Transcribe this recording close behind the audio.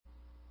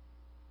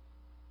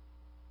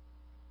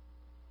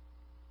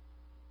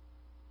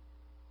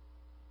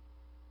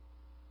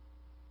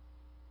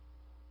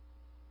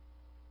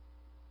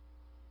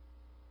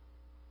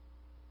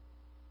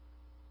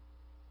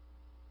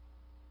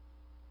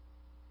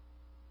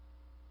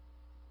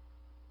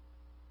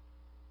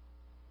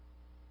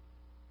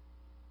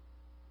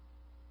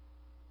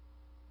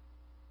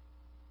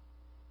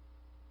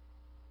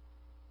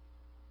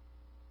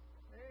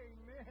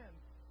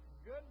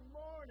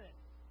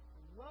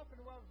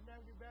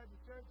Avenue Baptist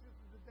Church. This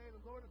is the day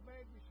the Lord has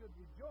made. We should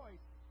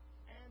rejoice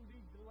and be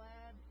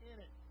glad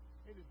in it.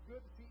 It is good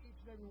to see each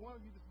and every one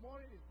of you this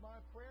morning. It's my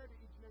prayer that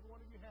each and every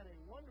one of you had a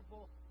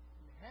wonderful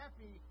and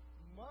happy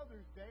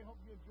Mother's Day. Hope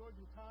you enjoyed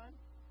your time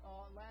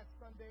last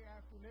Sunday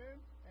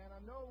afternoon. And I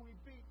know we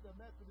beat the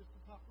Methodist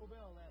to Taco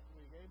Bell last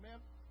week. Amen?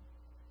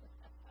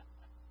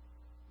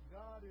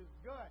 God is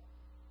good.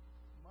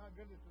 My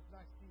goodness, it's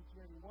nice to see each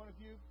and every one of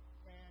you.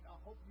 And I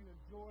hope you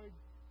enjoyed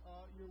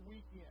your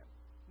weekend.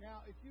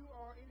 Now, if you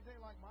are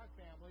anything like my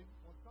family,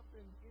 when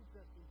something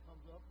interesting comes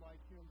up, like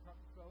here in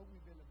Truckee Cove,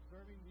 we've been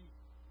observing the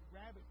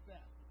Rabbit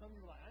Fest. Some of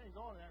you are like, I ain't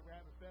going to that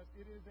Rabbit Fest.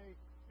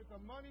 It's a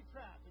money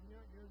trap, and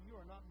you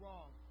are not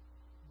wrong.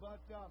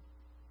 But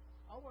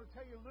I want to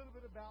tell you a little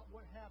bit about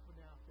what happened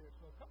out there.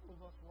 So a couple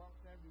of us from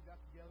Robertson Avenue got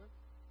together,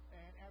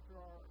 and after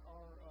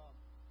our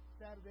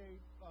Saturday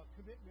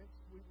commitments,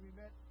 we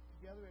met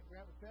together at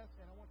Rabbit Fest,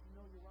 and I want you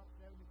to know your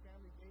Robertson Avenue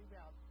family gave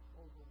out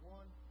over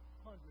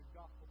 100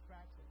 gospel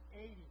tracts and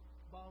 80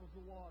 bottles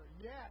of water.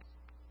 Yes,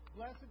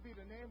 blessed be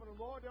the name of the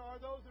Lord. There are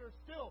those that are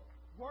still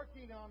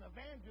working on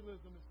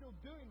evangelism and still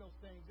doing those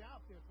things out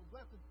there. So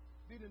blessed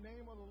be the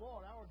name of the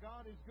Lord. Our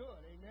God is good.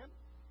 Amen.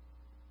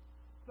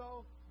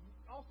 So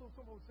also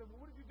someone said,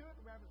 well, what did you do at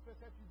the Rabbit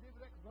Fest after you did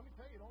that? Because let me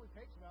tell you, it only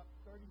takes about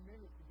 30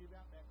 minutes to give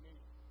out that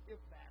many,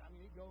 if that. I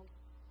mean, it goes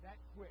that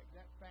quick,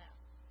 that fast.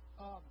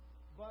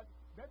 But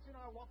Betsy and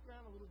I walked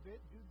around a little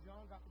bit. Jude and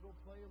John got to go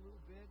play a little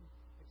bit and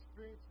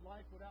experience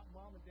life without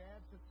mom and dad.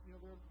 Since they're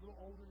a little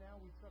older now,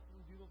 we trust them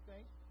to do those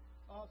things.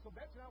 So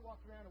Betsy and I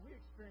walked around and we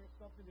experienced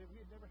something that we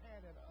had never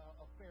had at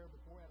a fair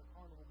before, at a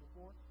carnival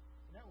before,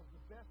 and that was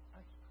the best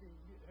ice cream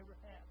we had ever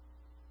had.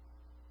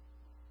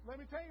 Let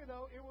me tell you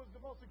though, it was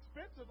the most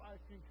expensive ice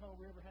cream cone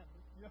we ever had.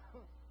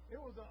 It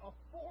was a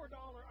 $4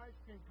 ice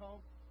cream cone,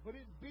 but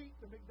it beat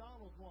the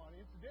McDonald's one.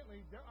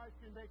 Incidentally, their ice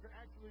cream maker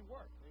actually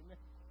worked. Amen.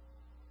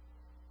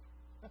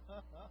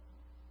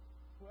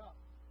 Well,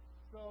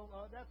 so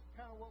that's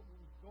kind of what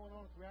was going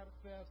on at the Rabbit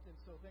Fest, and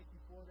so thank you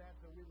for that.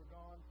 So we were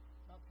gone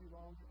not too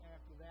long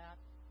after that,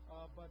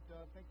 but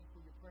thank you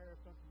for your prayers.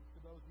 Thank you for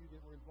those of you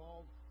that were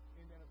involved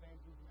in that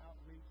evangelism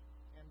outreach,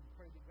 and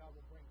pray that God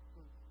will bring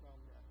fruit from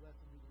that.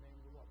 Blessed be the name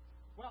of the Lord.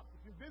 Well,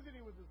 if you're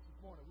visiting with us this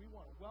morning, we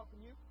want to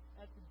welcome you.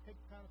 Ask you to take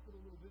the time to put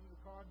a little visitor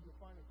card you'll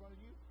find in front of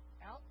you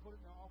out, put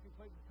it in our offering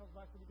plate, and it comes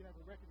back so we can have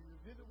a record of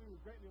your visit. We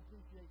would greatly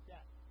appreciate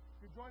that.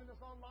 If you're joining us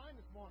online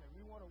this morning,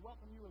 we want to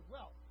welcome you as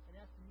well and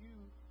asking you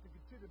to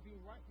consider being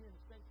right here in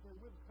the sanctuary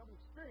with us. Come and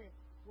experience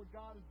what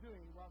God is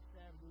doing in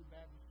Robertson Avenue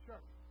Baptist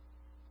Church.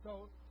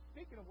 So,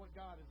 speaking of what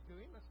God is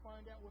doing, let's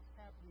find out what's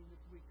happening this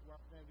week at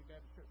Robertson Avenue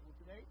Baptist Church. Well,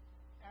 today,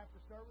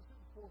 after services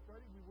at 4:30,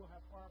 we will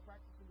have choir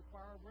practice in the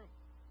choir room.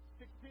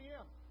 6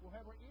 p.m., we'll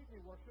have our evening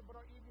worship, but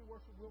our evening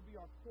worship will be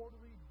our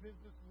quarterly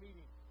business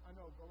meeting. I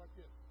know, go like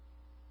this.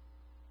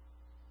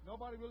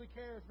 Nobody really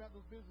cares about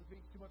those business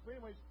meetings too much. But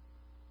anyways,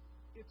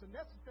 it's a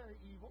necessary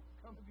evil.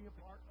 Come and be a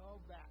part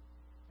of that.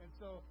 And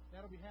so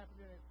that'll be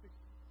happening at 6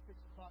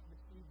 o'clock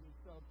this evening.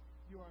 So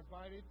you are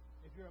invited,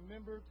 if you're a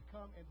member, to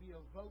come and be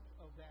a vote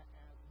of that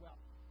as well.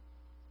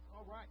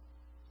 All right.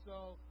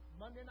 So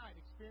Monday night,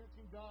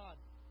 Experiencing God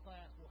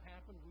class will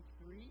happen week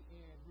 3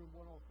 in room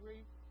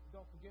 103.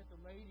 Don't forget the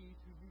ladies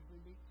who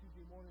usually meet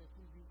Tuesday morning and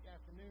Tuesday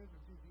afternoons or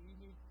Tuesday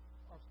evenings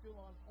are still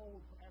on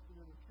hold for after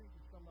the retreat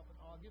that's coming up in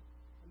August,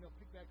 and they'll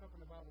pick back up in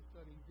the Bible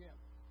study then.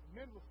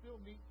 Men will still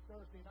meet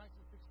Thursday nights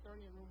at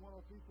 6:30 in room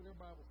 103 for their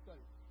Bible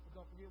study. But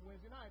don't forget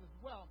Wednesday night as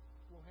well.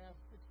 We'll have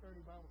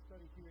 6:30 Bible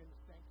study here in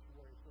the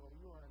sanctuary. So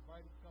you are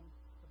invited to come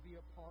to be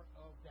a part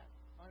of that.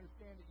 I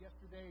understand that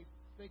yesterday's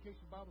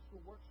Vacation Bible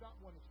School workshop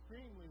went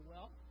extremely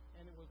well,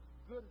 and it was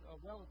good,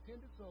 well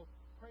attended. So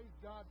praise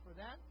God for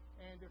that.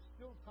 And there's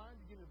still time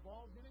to get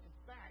involved in it. In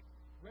fact,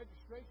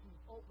 registration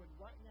is open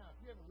right now. If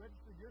you haven't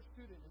registered your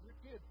student and your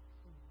kids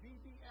from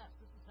VBS,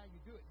 this is how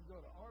you do it. You go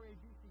to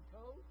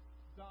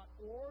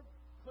rabccode.org,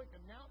 click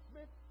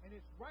announcement, and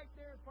it's right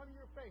there in front of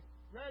your face.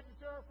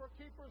 Register for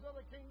Keepers of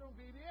the Kingdom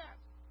VBS.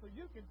 So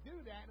you can do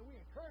that, and we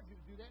encourage you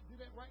to do that. Do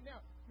that right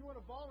now. If you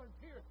want to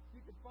volunteer,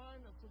 you can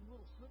find some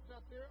little slips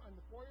out there on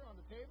the foyer, on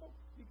the table.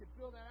 You can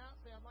fill that out,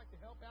 say, I'd like to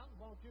help out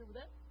and volunteer with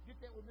that. Get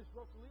that with Ms.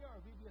 Rosalia,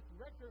 our VBS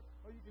director,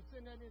 or you can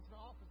send that into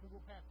the office, and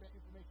we'll pass that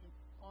information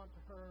on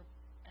to her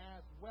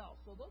as well.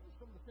 So those are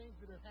some of the things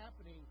that are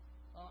happening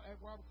at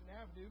Robertson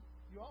Avenue.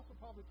 You also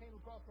probably came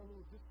across our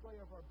little display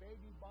of our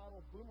baby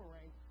bottle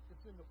boomerang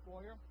that's in the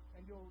foyer,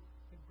 and you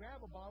can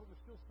grab a bottle.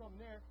 There's still some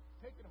there.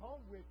 Take it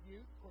home with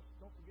you. Of course,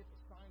 don't forget to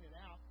sign it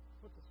out.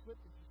 Put the slip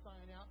that you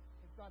sign out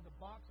inside the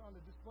box on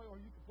the display,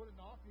 or you can put it in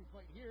the offering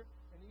plate here,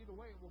 and either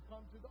way, it will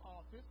come to the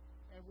office,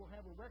 and we'll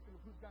have a record of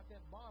who's got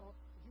that bottle.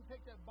 If you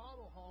take that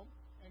bottle home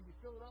and you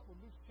fill it up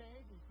with loose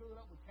change, and you fill it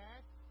up with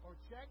cash or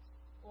checks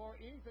or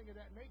anything of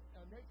that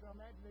nature, I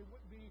imagine they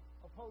wouldn't be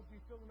opposed to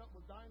you filling up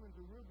with diamonds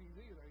or rubies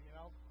either,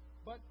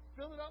 But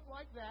fill it up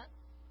like that.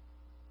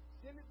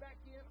 Send it back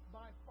in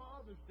by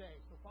Father's Day.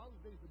 So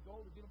Father's Day is the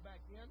goal to get them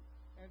back in.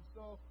 And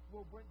so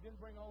we'll bring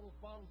all those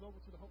bottles over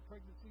to the Hope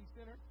Pregnancy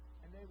Center,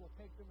 and they will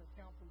take them and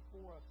count them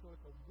for us. So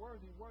it's a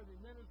worthy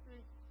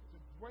ministry. It's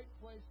a great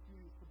place. place to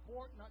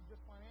support, not just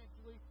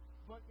financially,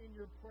 but in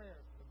your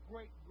prayers. It's a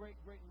great, great,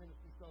 great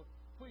ministry. So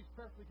please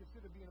prayerfully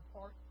consider being a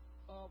part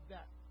of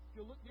that.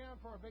 If you look down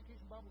for our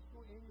Vacation Bible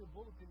School in your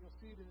bulletin, you'll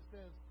see that it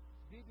says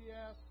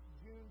VBS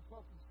June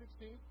 12th and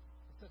 16th.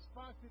 It says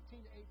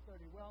 5:15 to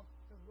 8:30. Well,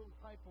 there's a little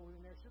typo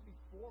in there. It should be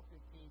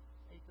 4:15,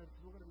 8:30.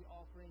 We're going to be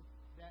offering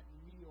that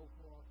meal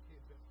for our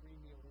kids, that free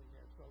meal in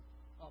there. So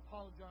I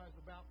apologize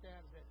about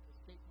that. That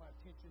escaped my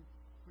attention.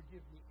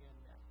 Forgive me in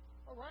that.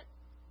 All right.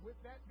 With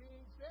that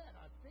being said,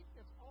 I think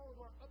that's all of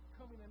our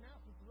upcoming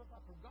announcements. Unless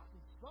I've forgotten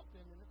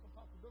something, and it's a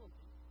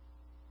possibility.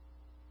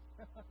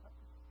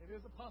 It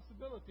is a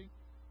possibility.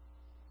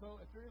 So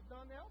if there is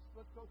none else,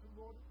 let's go to the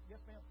Lord. Yes,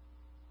 ma'am.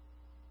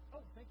 Oh,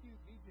 thank you,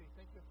 DJ.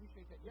 Thank you. I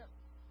appreciate that. Yes,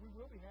 we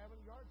will be having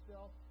a yard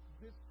sale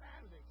this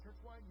Saturday,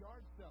 church-wide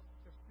yard sale.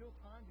 There's still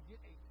time to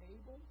get a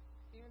table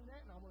in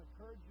that, and I'm going to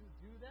encourage you to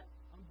do that.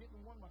 I'm getting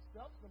one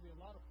myself. It's going to be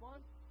a lot of fun.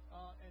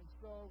 And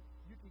so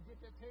you can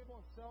get that table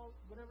and sell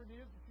whatever it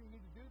is that you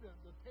need to do.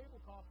 The table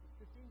cost is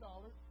 $15,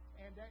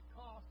 and that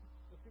cost,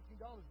 the $15,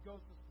 goes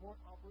to support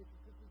Operation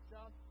Christmas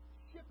Child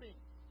shipping.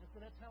 And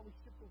so that's how we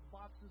ship those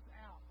boxes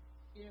out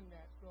in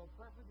that. So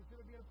preferably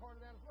consider being a part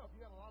of that as well. If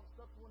you got a lot of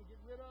stuff you want to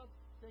get rid of,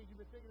 things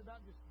you've been thinking about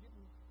just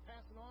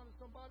passing on to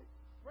somebody,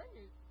 bring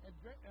it and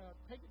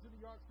take it to the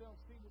yard sale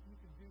and see what you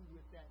can do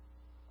with that.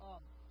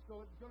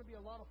 So it's going to be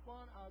a lot of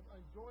fun. I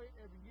enjoy it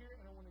every year,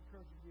 and I want to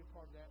encourage you to be a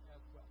part of that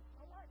as well.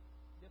 All right.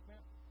 Yes,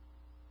 ma'am.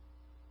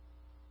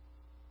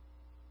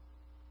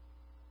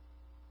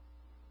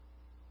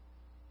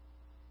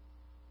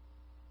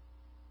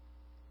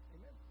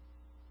 Amen.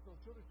 So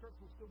children's church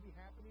will still be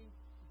happening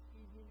this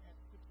evening at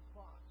 6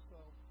 o'clock. So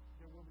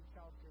there will be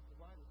child care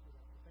providers for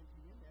that. So thank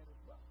you in that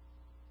as well.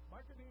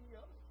 Might there be any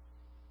others?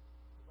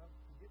 Because I'm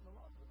getting a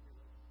lot of them here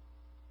lately.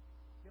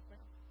 Yes,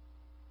 ma'am.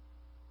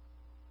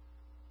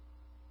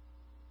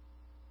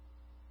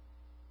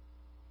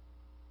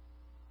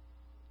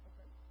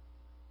 Okay.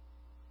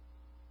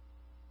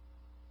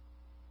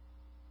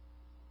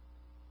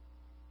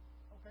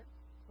 Okay.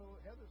 So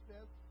Heather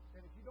says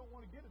that if you don't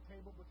want to get a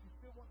table, but you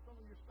still want some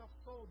of your stuff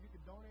sold, you can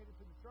donate it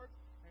to the church,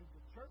 and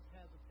the church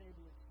has a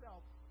table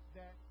itself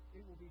that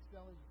it will be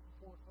selling to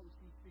support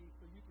OCC,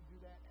 so you can do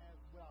that as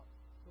well.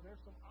 So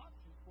there's some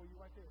options for you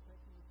right there. Thank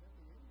you for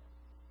sending in that.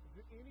 Is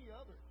there any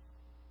others?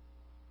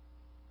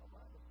 All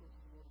right, let's go to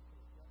the Lord in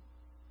prayer. Right?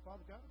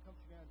 Father God, I come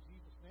to you now in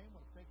Jesus' name. I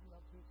want to thank you for the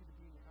opportunity to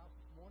be in your house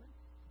this morning.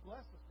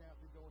 Bless us now as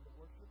we go into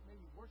worship. May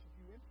we worship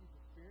you in truth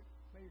and spirit.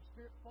 May your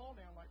spirit fall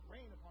down like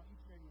rain upon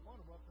each and every one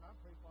of us. And I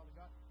pray, Father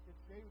God, that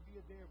today would be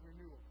a day of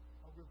renewal,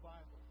 of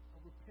revival,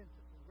 of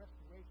repentance, and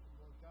restoration,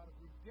 Lord God, of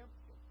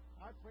redemption.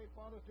 I pray,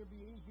 Father, if there be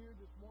any here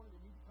this morning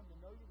that need to come to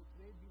know you, that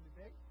today be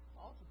the day.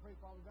 I also pray,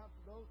 Father God,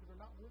 for those that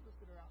are not with us,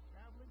 that are out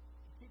traveling,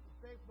 to keep them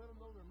safe, let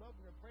them know they're loved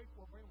and they're prayed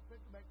for, bring them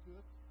safely back to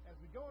us. As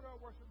we go into our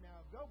worship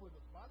now, go with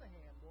us by the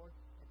hand, Lord,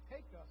 and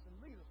take us and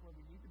lead us where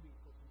we need to be.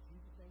 So in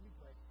Jesus' name we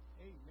pray.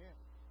 Amen.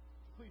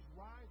 So please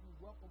rise and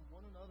welcome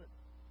one another.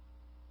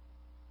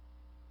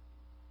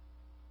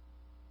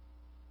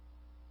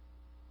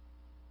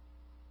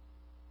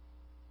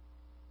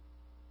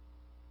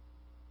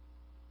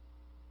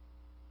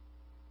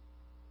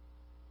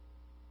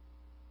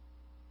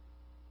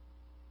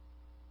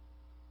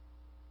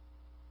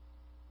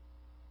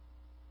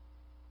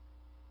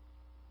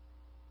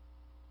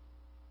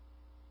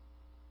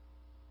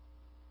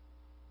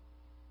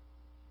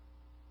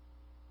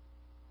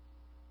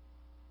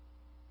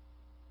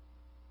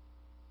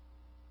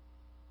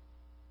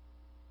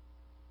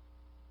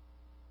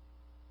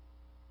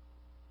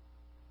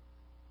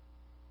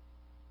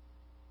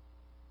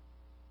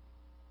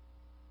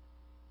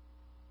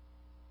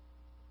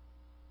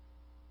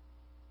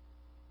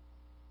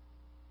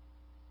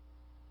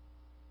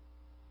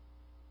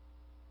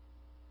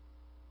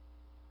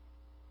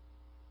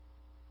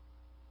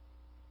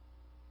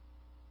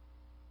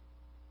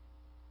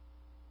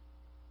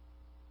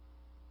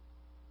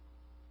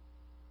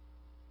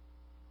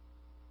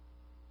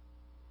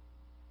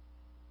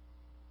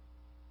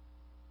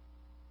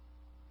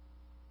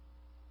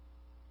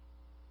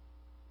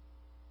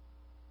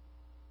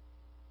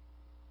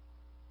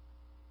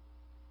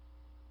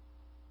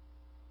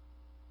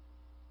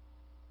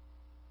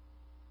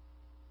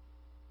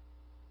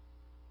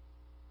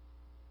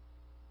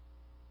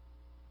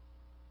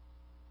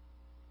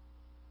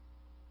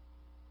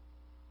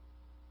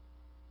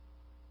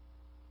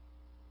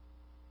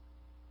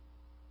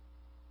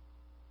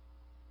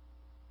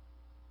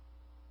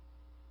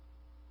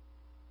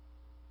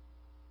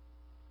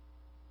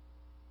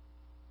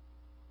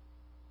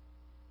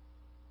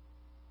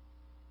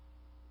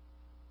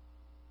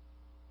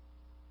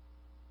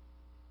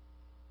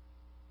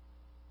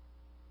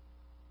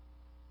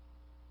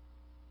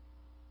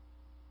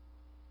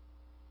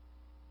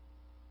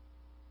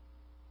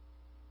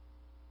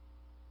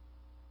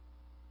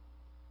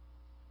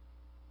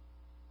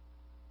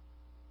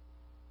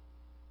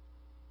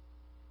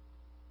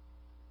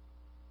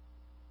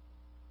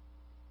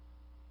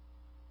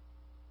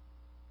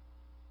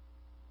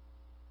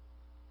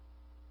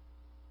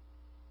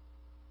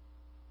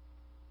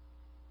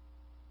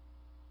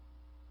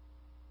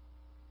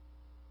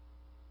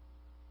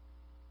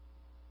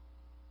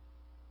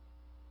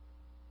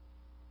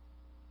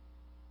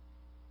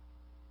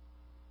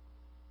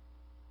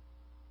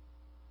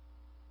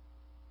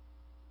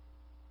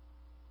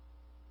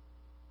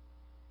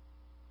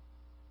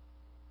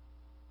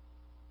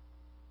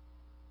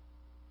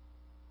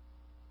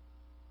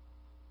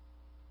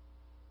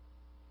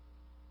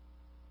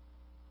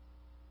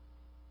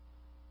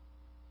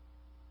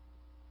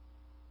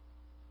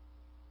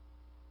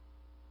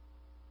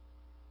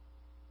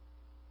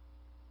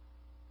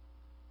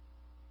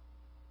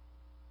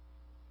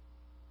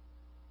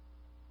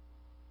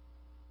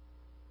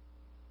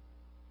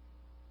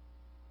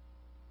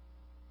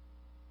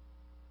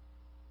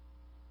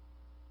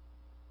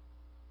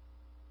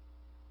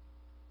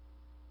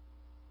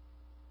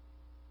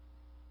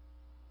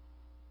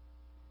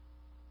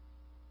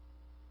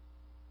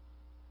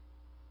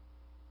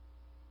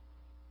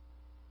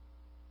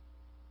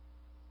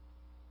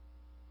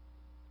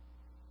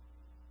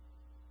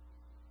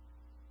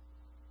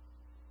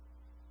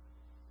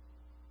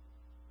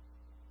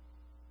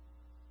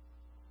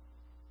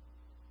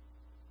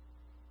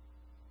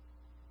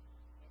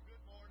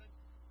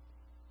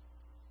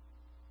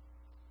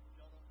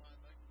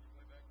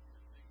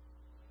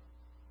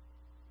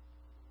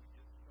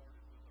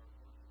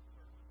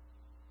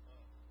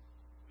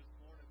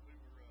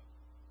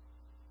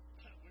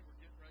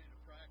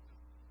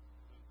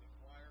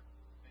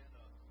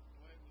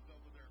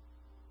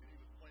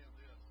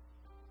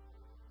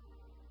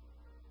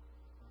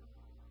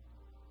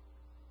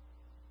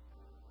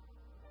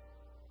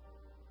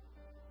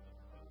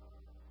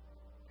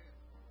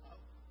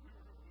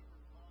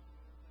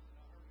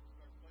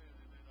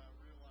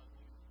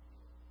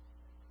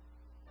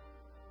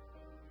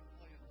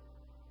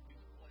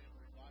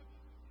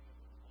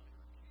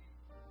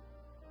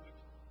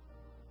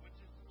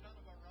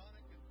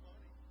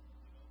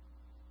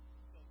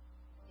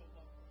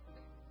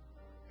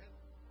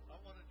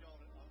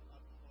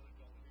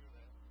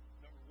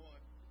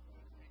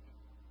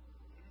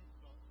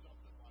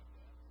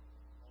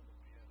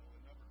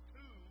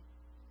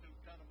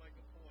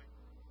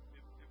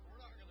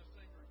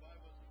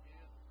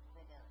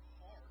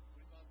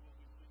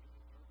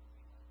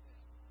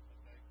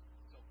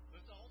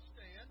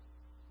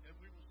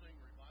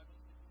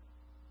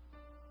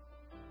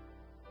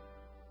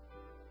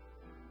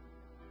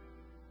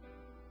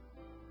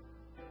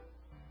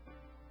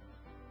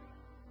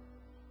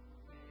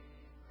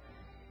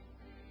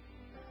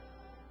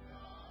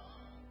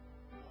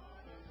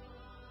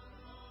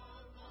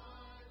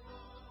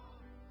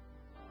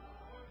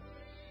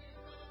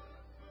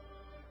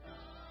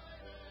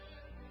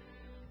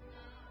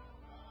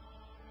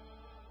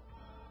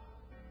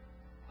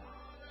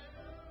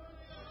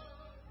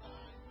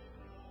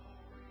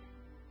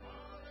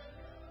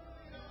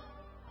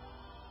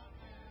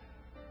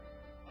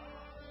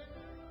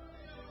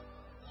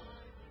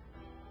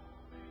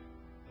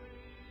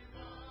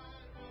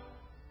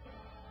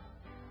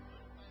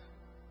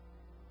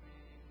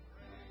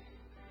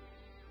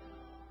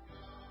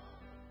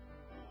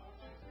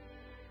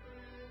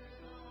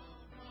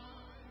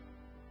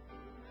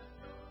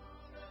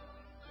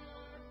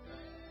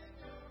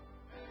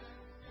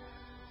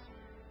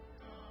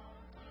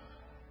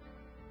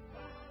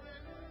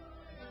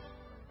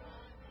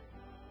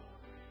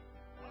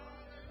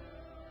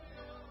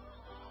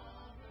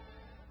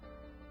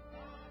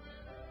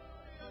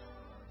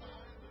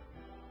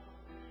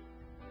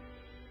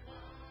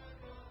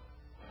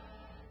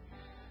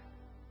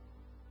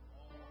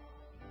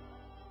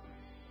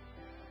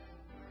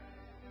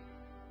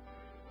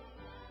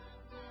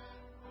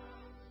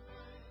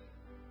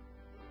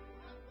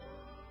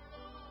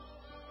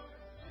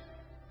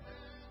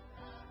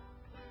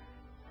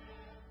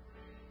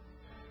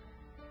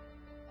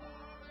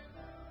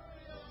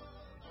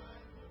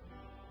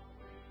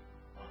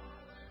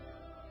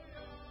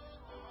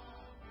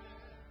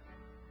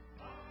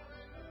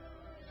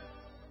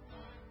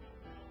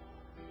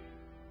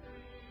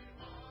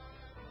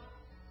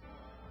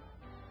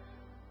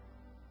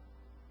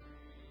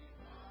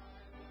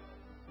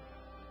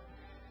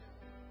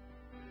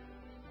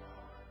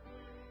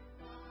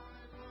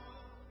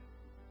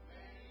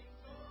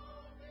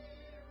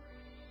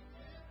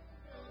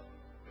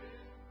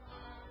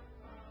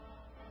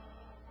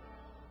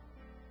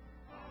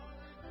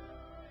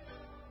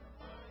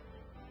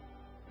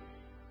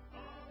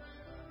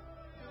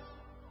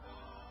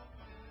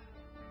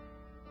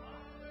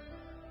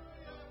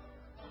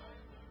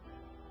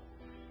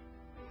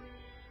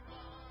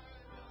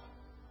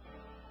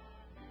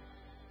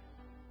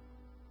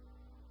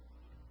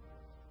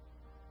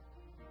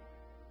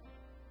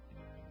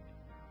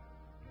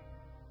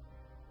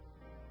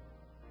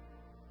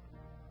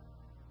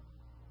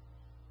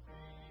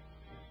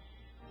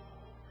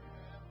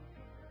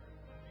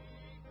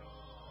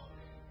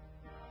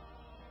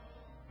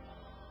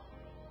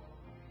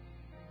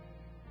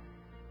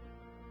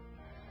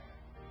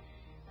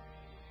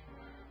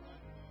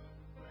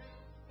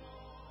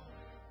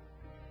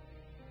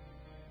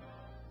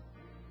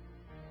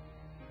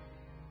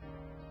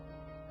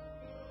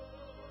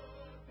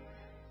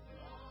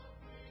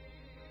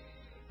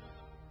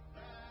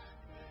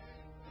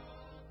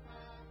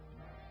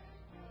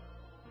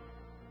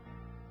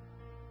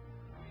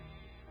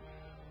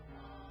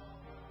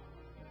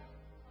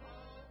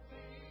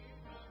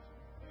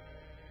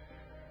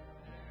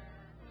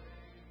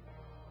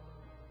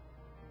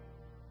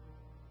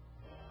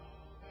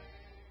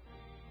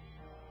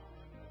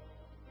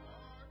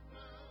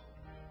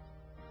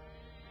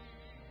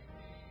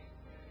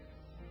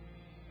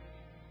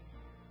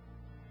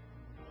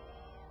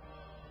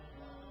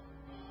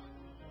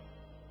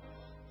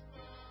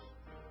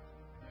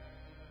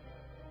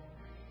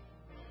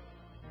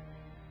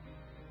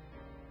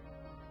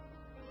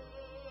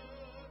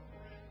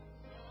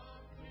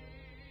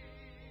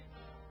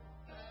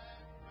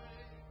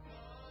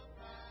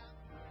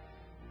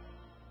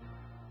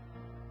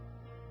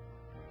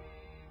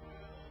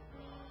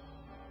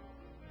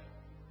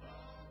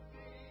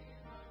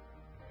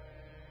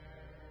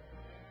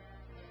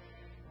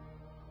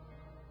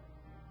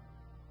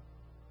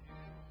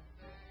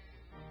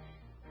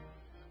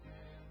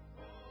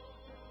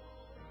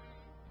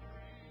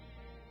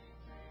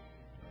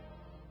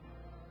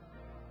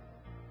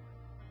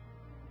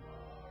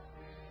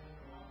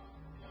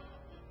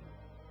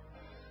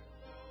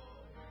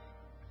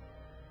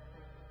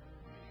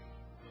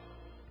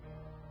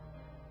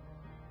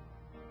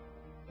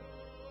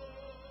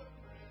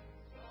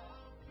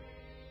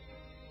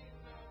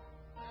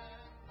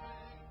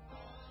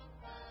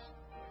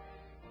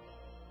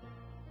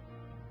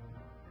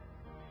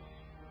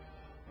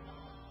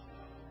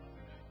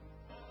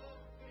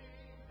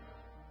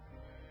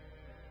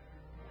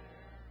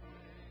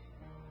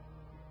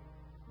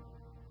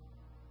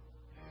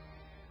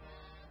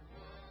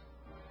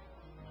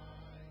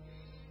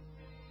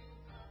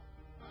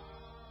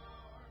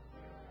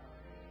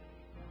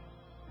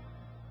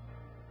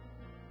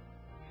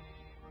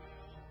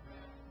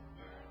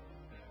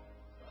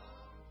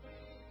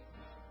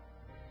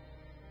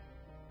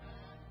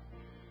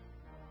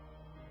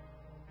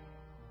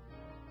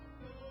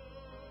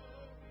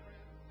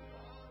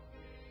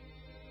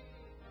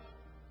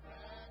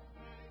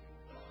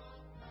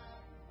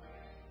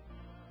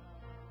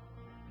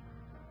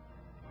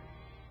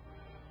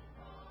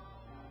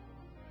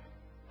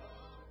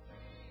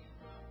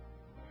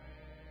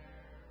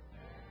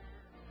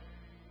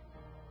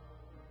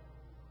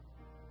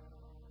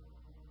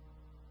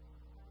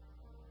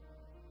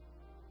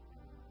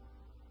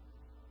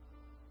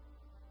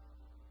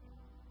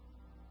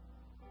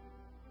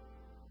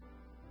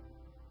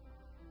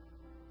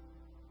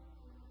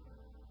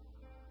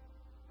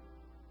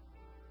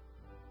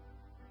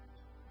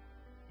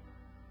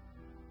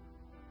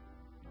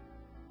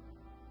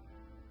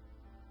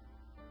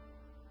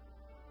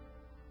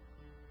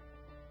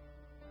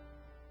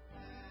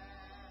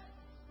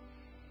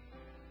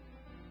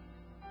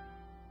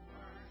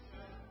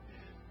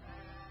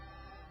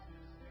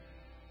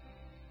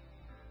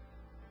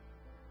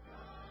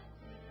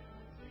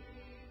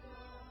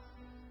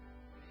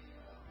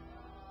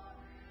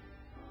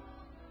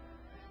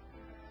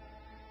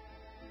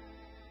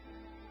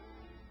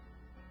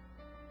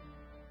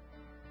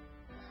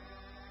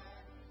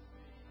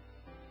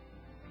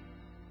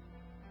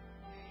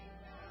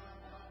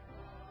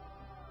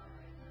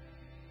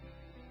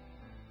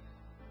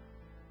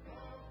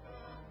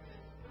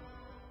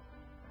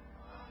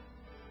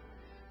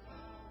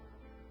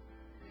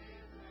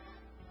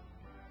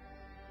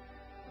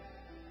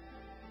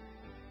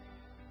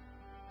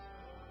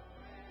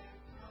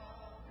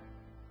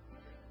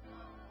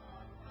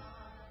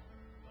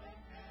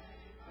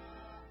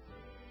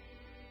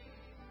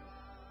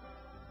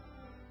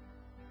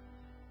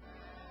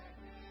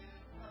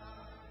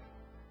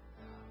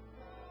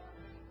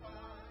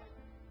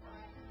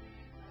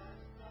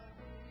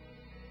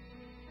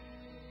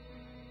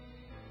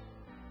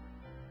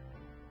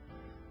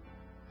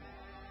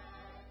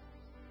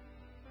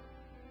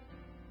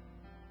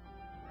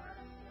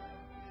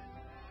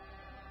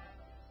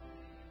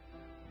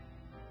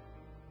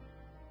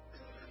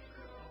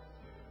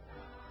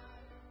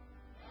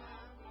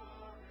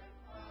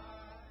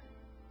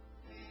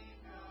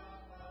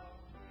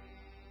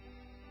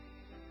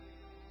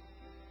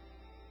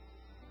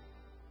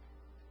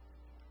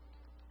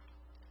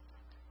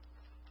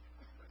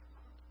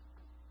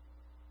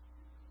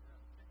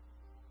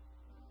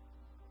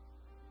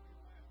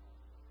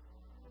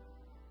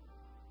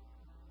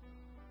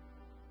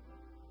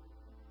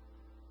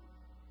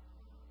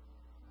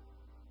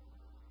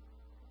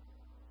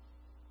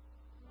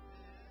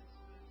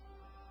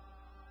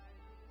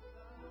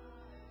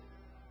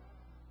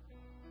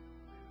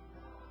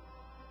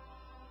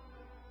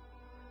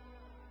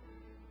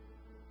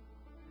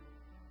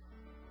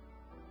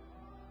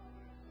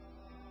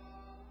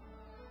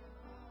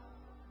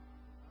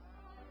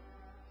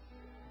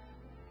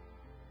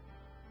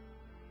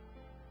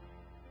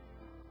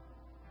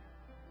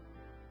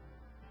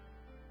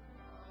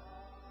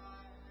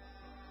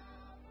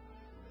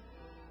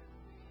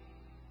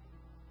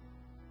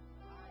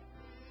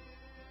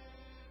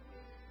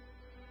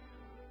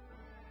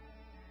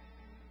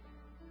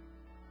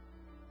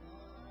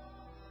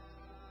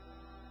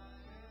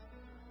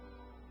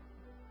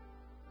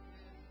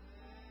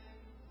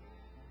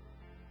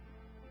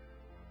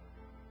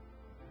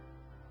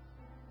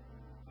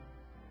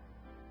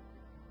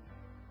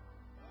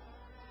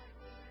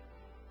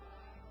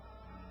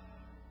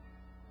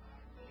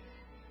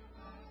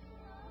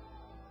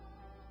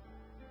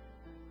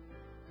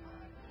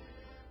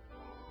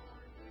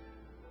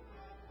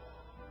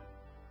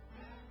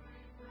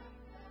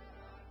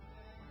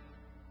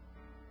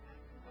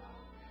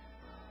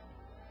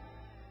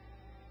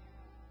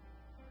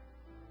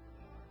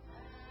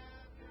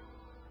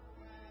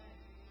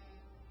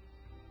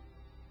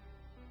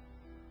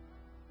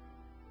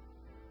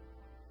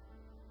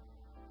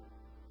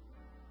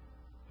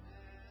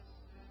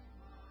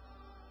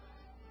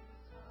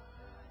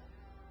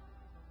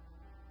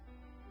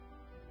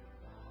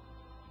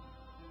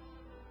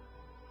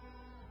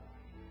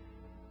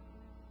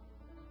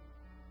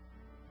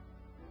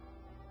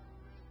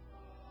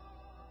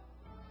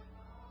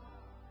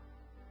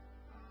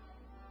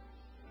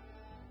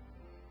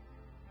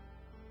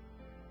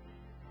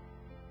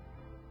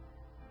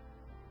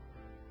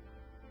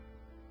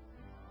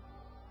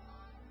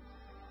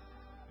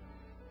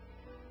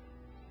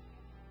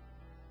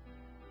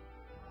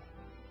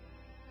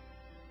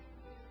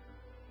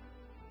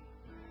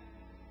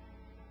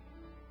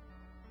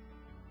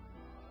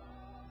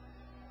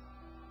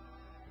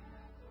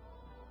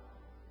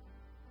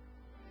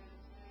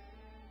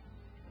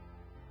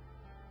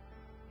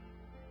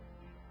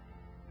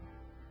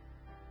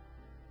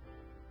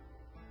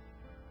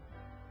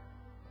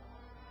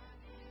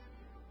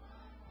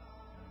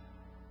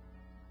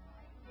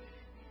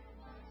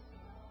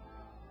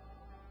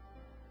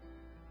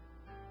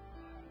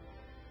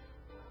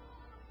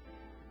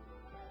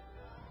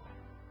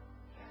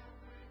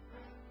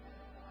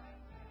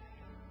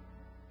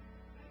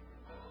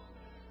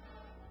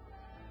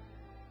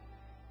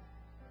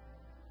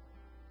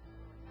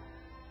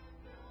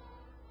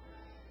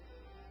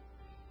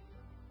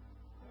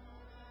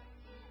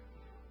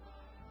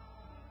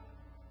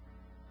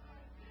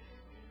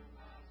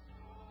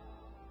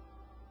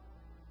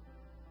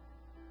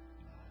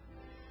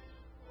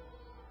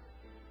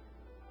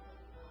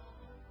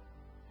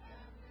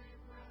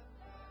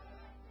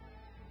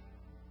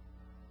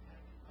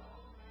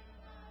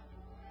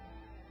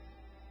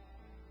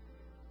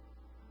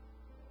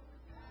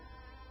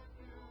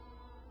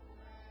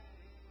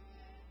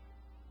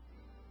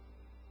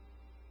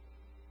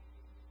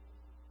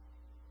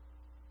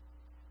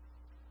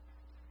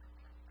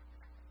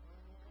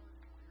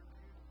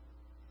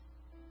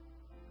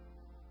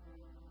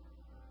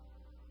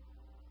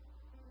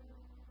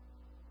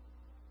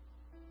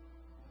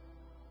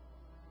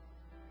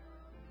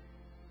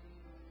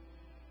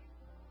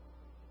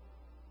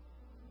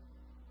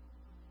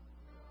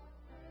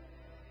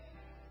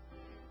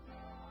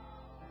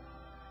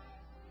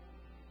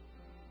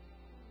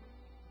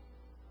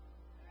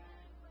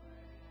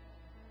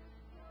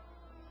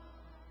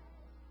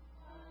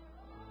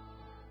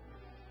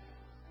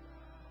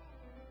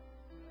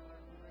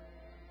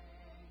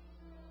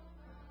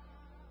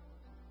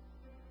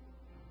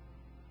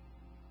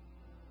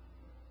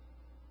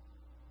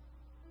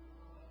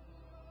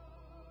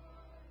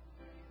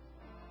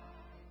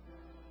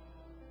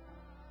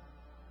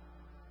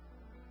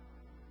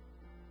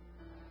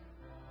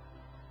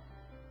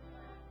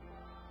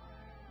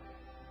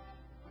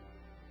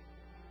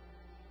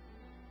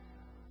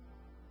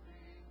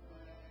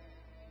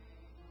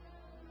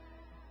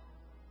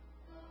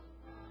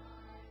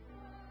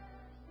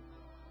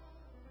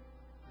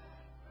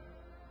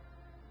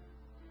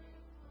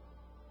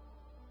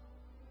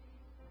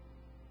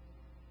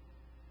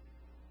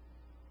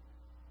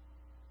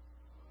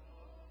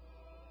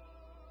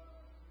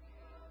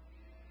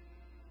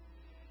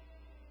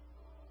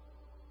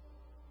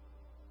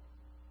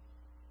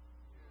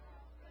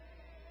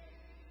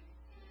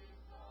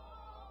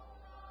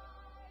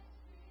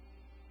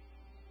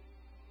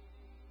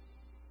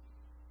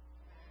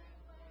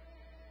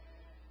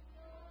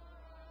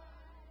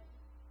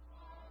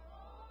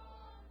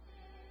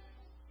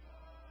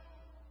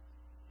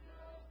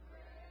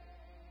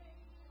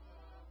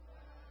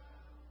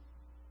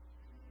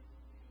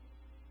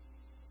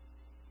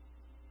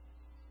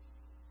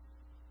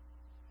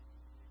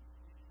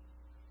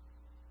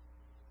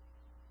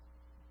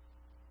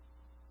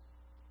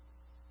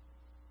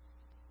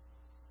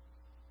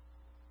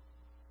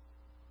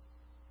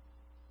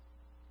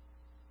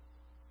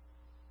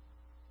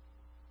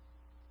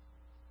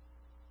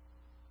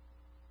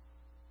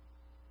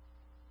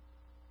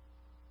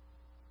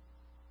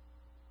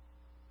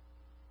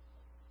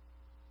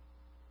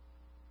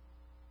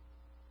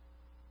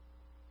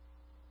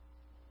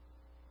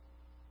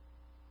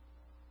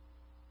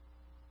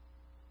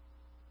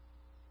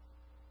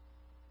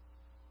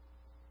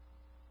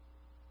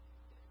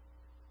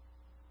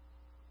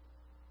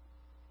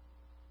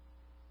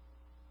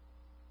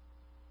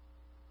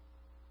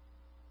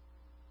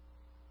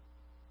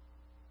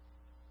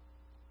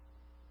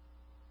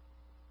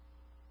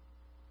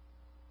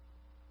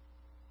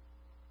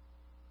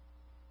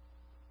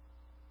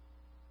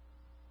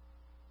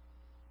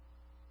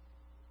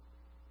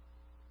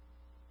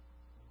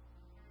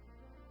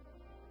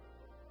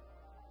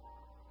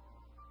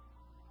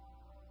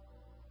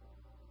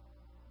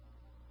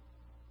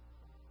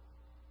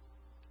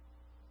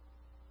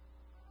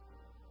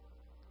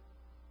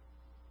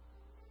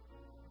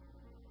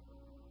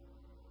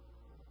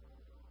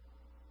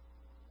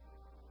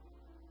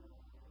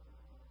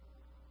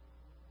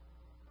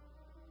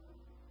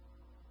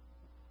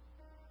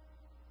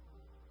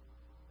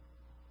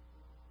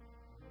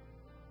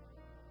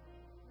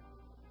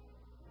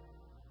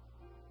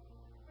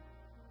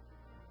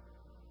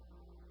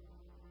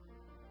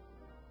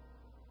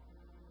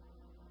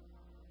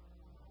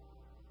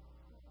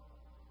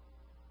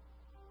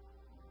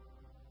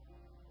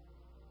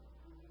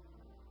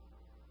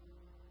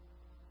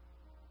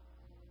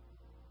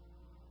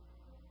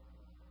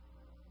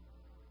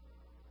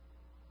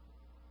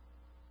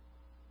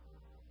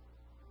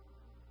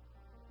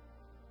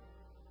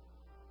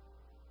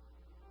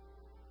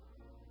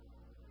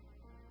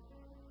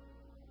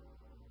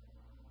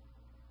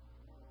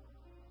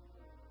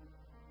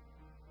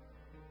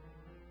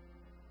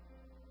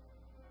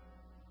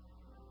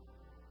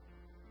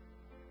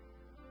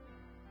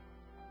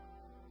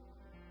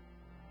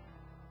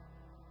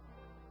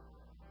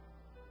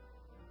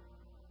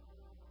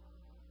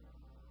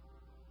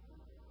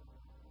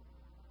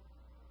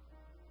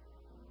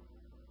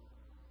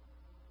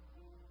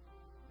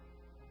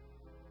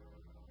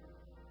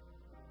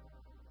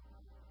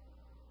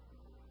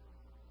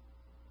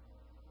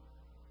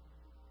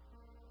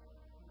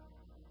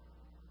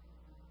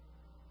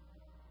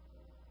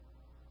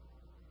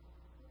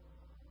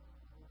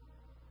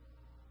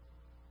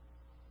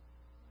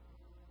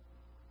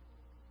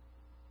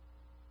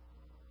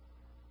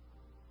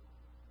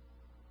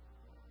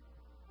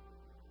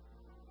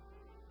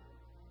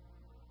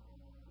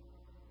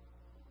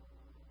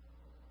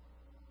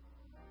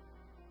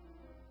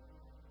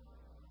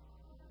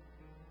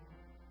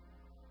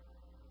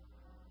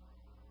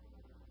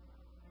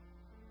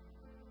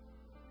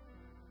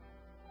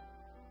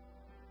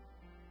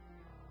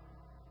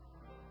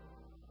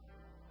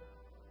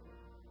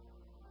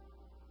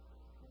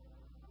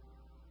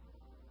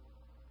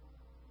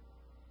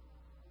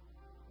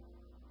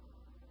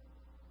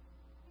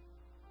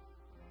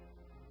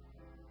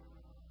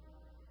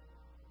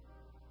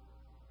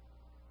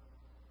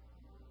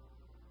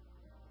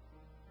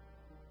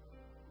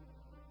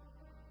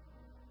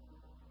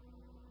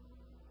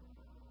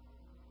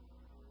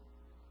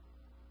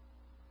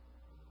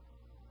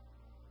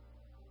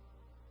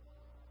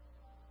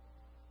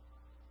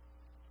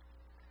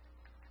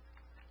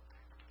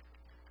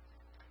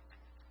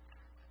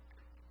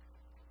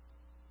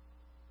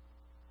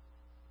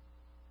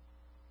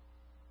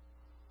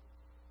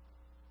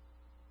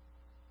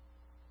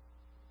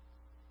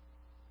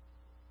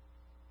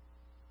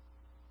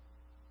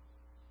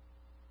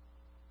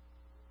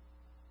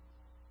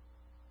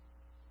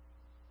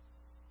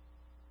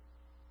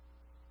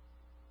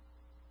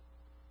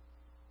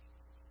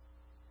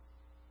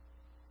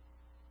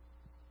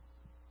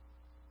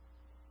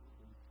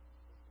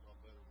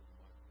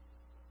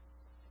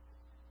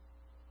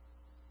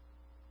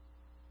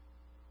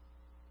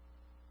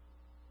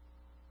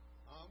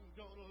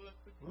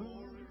 the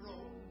glory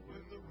roll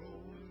when the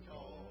roll is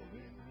called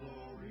in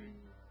glory.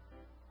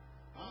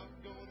 I'm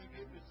gonna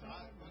get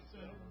beside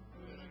myself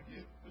when I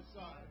get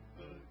beside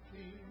the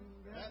King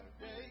that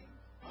day.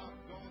 I'm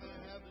gonna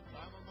have the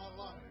time of my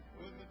life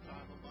when the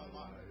time of my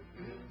life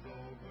is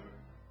over.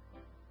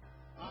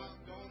 I'm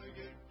gonna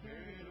get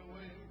carried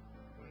away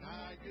when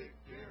I get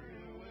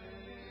carried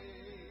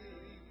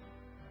away.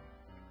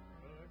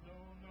 I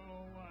don't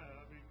know why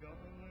I become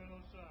a little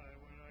shy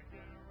when I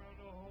get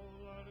around a whole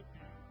lot of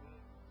people.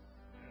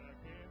 And I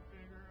can't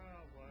figure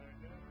out why I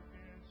never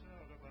can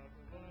shout about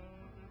the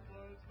love that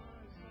floods my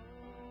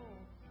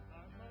soul.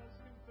 I must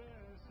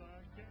confess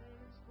I can't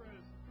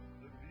express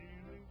the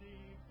feeling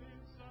deep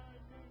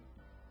inside me.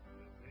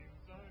 The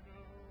things I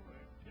know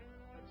and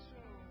cannot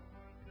show,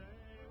 one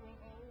day will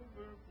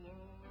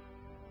overflow.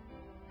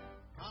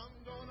 I'm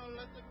gonna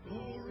let the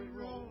glory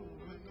roll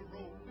when the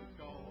roll is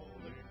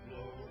called in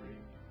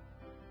glory.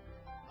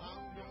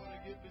 I'm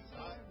gonna get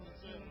beside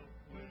myself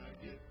when I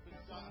get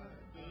beside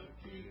the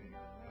King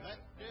that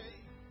day.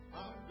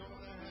 I'm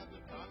gonna have the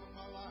time of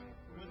my life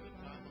when the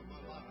time of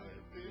my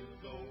life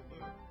is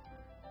over.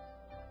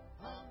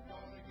 I'm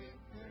gonna get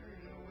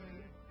carried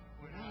away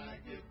when I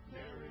get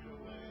carried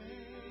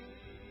away.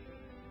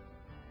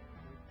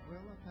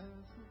 Well, I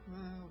pass the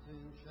clouds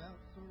and shout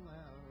so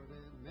loud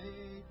it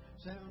may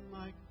sound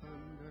like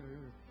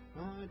thunder.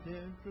 My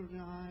dead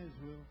eyes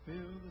will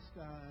fill the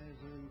skies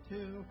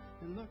until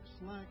it looks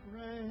like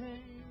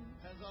rain.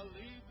 As I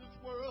leave this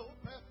world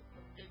past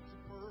the gates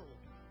of pearl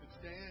and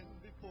stand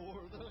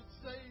before the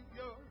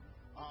Savior,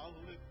 I'll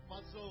lift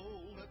my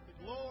soul, let the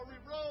glory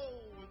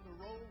roll when the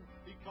roll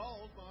He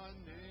calls my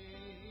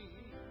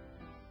name.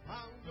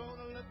 I'm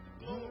gonna let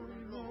the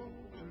glory roll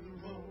when the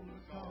roll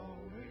is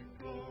called in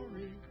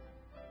glory.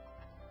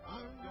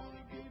 I'm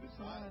gonna get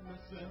beside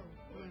myself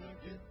when I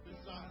get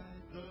beside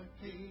the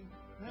King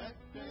that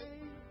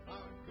day.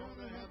 I'm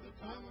gonna have the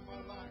time of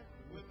my life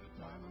when the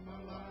time of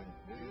my life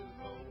is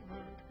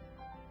over.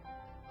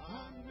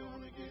 I'm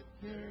gonna get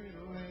carried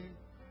away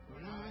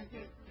when I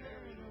get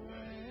carried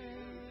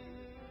away.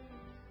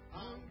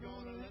 I'm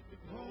gonna let the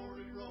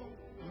glory roll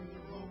when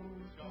the roll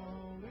is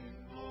called in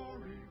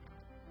glory.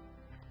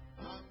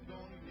 I'm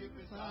gonna get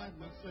beside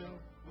myself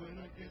when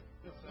I get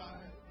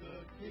beside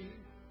the King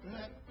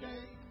that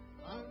day.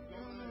 I'm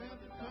gonna have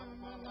the time of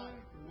my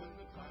life when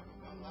the time of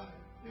my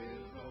life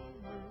is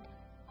over.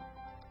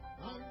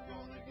 I'm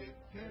gonna get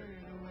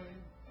carried away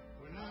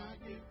when I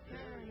get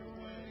carried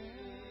away.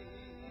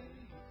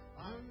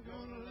 I'm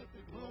gonna let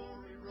the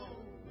glory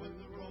roll when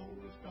the roll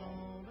is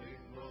called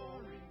in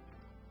glory.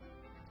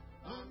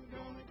 I'm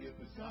gonna get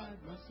beside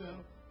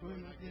myself when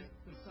I get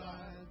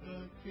beside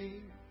the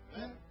King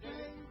that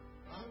day.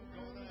 I'm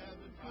gonna have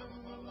the time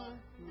of my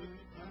life when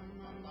the time of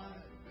my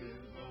life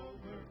is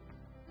over.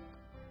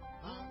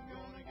 I'm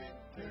gonna get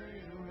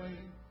carried away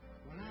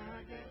when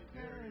I get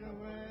carried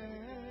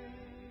away.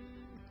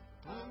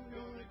 I'm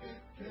gonna get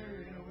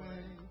carried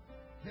away,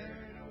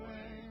 carried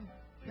away,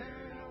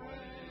 carried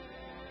away.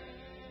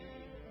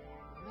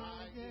 When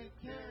I get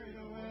carried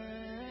away.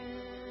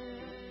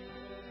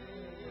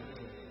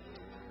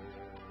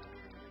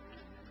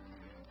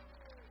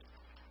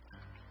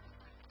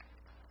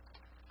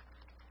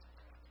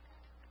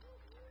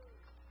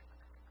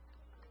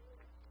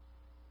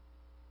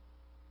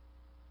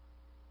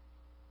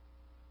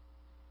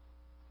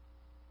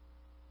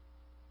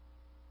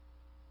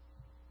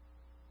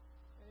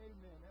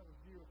 Amen. That was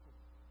beautiful.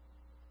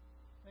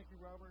 Thank you,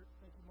 Robert.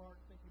 Thank you, Mark.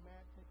 Thank you,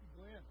 Matt. Thank you,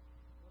 Glenn.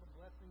 What a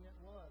blessing it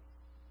was.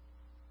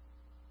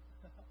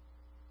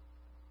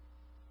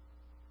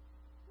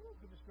 Ooh,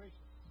 goodness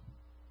gracious.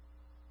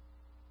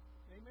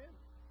 Amen.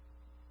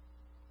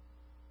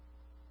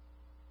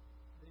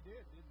 They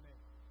did, didn't they?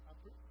 I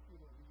put the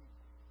feet over you.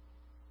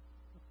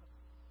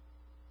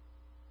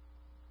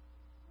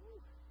 Woo.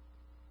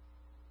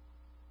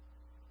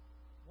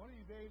 One of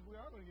these days we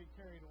are going to get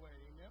carried away.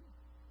 Amen.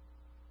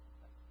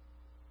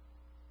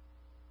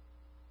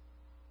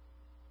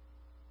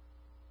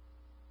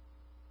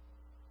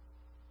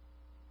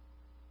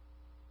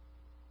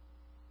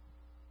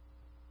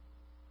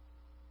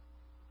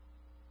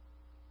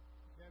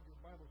 Have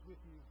your Bibles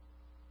with you.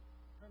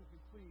 Turn with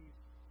me, please,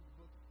 to the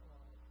book of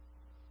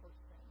 1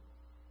 Samuel.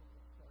 We're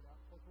going to start out.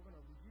 Of course, we're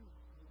going to review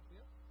a little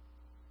bit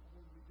of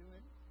what we'll be doing.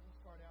 We'll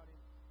start out in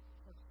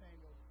 1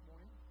 Samuel this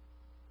morning.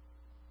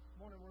 This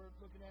morning we're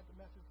looking at the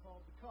message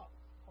called The Cup,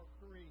 Part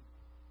 3.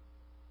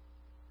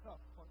 Cup,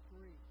 Part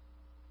 3.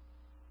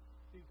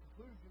 The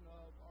conclusion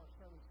of our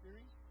sermon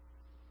series.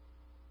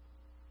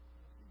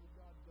 We'll see what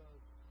God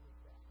does with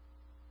that.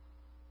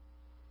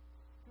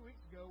 2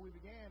 weeks ago, we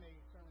began a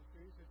sermon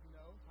series, as you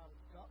know, titled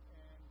The Cup,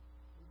 and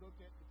we looked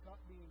at the cup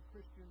being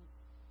Christians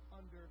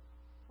under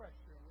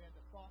pressure. And we had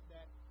the thought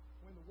that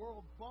when the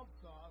world bumps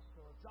us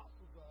or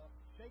jostles us,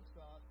 shakes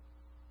us,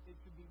 it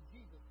should be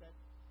Jesus that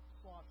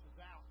sloshes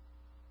out.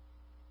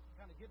 You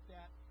kind of get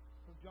that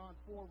from John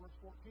 4, verse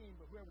 14,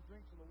 but whoever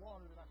drinks of the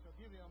water that I shall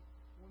give him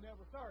will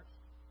never thirst,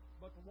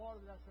 but the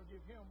water that I shall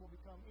give him will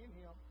become in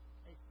him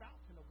a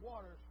fountain of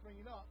water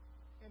springing up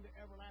into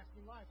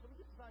everlasting life. So we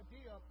get this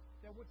idea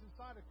that what's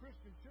inside a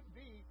Christian should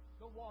be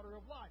the water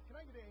of life. Can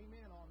I get an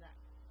amen on that?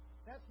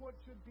 That's what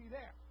should be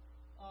there.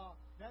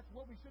 That's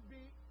what we should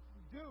be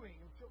doing.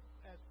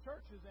 As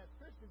churches, as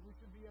Christians, we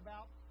should be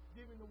about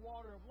giving the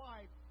water of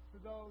life to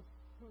those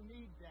who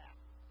need that.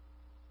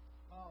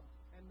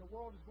 And the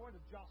world is going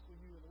to jostle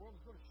you, and the world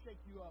is going to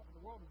shake you up, and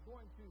the world is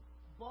going to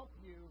bump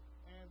you,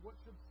 and what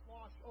should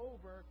slosh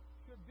over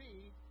should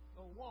be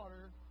the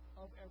water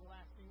of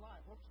everlasting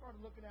life. Well, we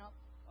started looking out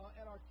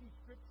at our key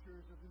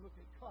scriptures as we look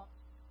at cups,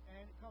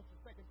 and it comes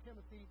from 2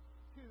 Timothy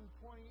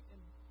 2:20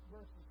 and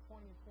verses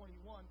 20 and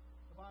 21.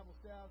 The Bible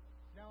says,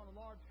 "Now in a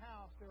large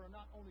house there are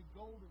not only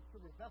gold and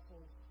silver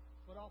vessels,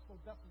 but also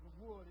vessels of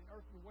wood and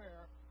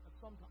earthenware, and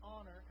some to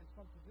honor and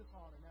some to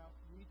dishonor." Now,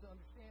 you need to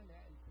understand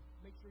that and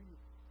make sure you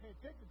pay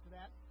attention to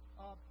that.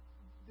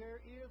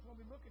 There is, when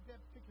we look at that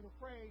particular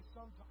phrase,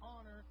 some to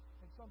honor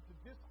and some to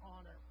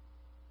dishonor.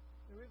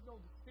 There is no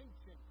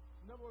distinction.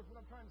 In other words, what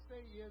I'm trying to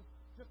say is,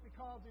 just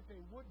because it's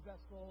a wood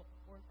vessel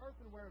or an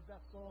earthenware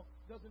vessel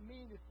doesn't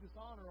mean it's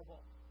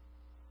dishonorable.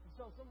 And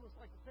so some of us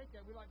like to think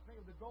that. We like to think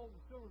of the gold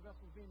and silver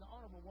vessels being the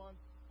honorable ones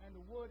and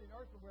the wood and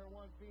earthenware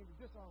ones being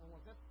the dishonorable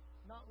ones. That's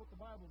not what the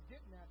Bible's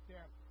getting at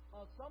there.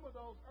 Some of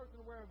those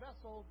earthenware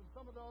vessels and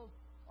some of those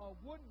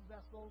wooden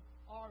vessels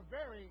are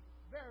very,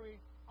 very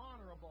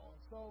honorable.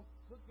 And so,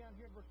 look down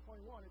here in verse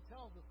 21, it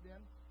tells us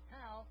then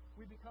how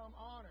we become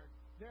honored.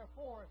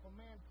 "Therefore, if a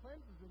man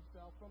cleanses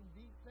himself from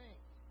these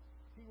things,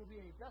 he will be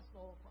a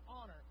vessel for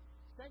honor,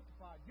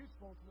 sanctified,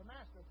 useful to the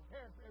master,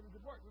 prepared for every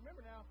good work."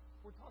 Remember now,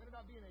 we're talking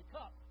about being a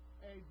cup,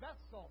 a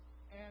vessel,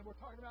 and we're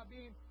talking about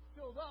being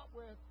filled up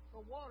with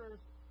the waters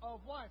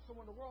of life. So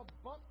when the world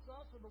bumps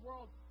us or the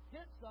world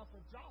hits us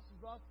or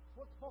jostles us,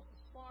 what's supposed to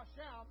splash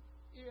out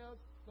is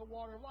the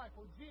water of life,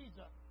 or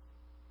Jesus.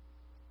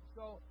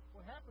 So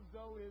what happens,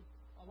 though, is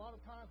a lot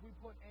of times we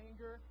put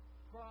anger,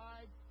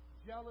 pride,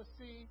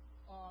 jealousy,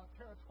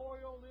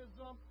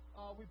 territorialism,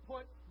 we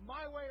put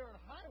my way or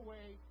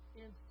highway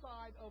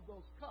inside of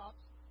those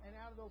cups, and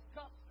out of those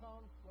cups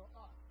comes, well,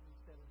 us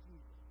instead of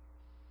Jesus.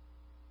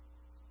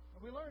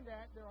 And we learned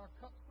that there are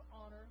cups to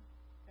honor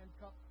and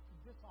cups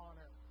to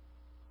dishonor.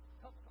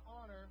 Cups to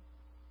honor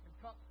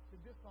and cups to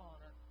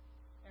dishonor.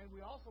 And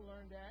we also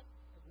learned that,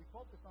 as we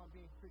focus on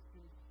being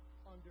Christians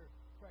under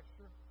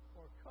pressure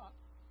or cups,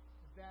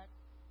 that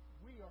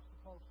we are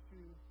supposed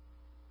to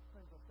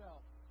cleanse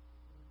ourselves.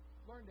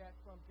 We learned that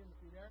from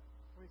Timothy there,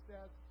 where he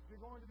says, if you're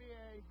going to be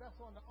a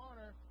vessel unto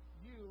honor,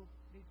 you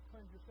need to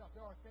cleanse yourself.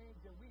 There are things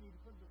that we need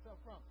to cleanse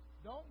ourselves from.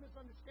 Don't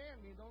misunderstand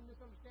me. Don't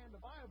misunderstand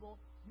the Bible.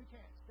 You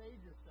can't save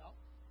yourself.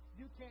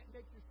 You can't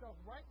make yourself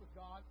right with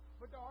God.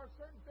 But there are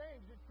certain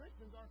things that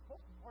Christians are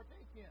supposed to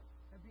partake in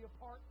and be a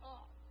part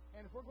of.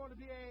 And if we're going to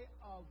be a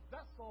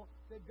vessel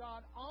that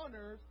God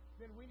honors,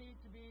 then we need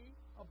to be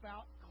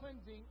about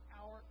cleansing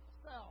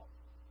ourselves.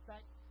 In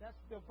fact, that's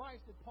the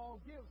advice that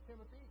Paul gives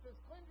Timothy. He says,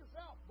 cleanse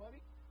yourself,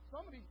 buddy.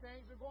 Some of these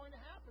things are going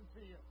to happen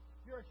to you.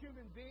 You're a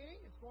human being.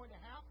 It's going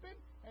to happen.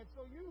 And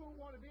so you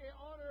want to be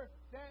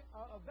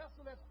a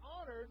vessel that's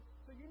honored,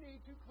 so you need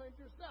to cleanse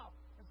yourself.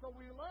 And so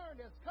we learned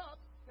as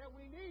cups that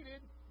we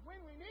needed, when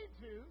we need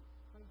to,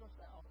 cleanse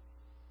ourselves.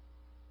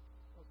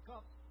 Those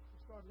cups, we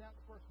started out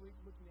the first week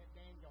looking at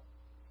Daniel.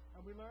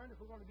 And we learned if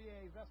we're going to be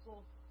a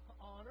vessel to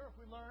honor, if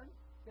we learn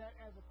that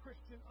as a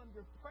Christian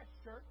under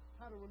pressure,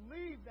 how to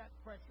relieve that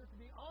pressure to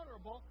be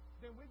honorable,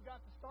 then we've got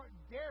to start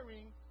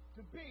daring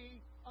to be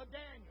a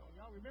Daniel.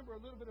 Y'all remember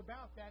a little bit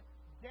about that.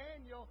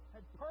 Daniel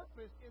had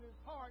purpose in his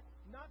heart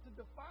not to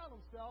defile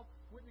himself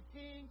with the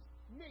king's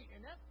meat.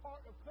 And that's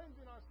part of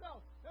cleansing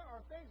ourselves. There are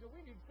things that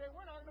we need to say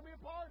we're not going to be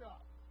a part of.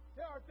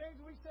 There are things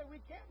that we say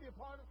we can't be a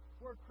part of.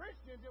 We're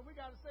Christians, and we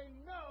got to say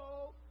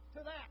no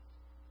to that.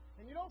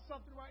 And you know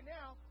something right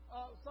now,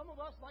 some of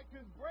us like to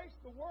embrace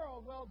the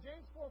world. Well,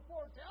 James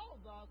 4:4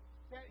 tells us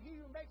that he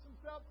who makes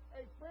himself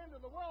a friend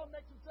of the world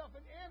makes himself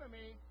an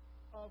enemy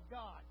of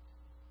God.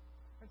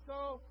 And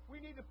so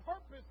we need to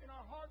purpose in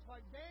our hearts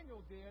like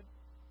Daniel did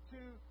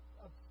to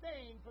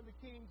abstain from the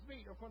king's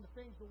meat or from the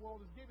things the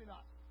world is giving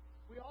us.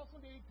 We also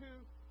need to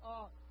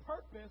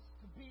purpose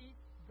to be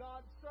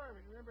God's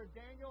servant. Remember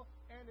Daniel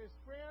and his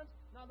friends,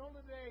 not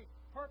only did they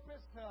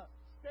purpose to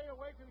stay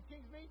away from the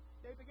king's meat,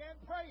 they began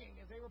praying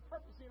as they were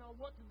purposing on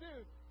what to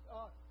do.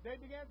 They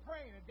began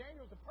praying. And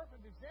Daniel is a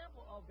perfect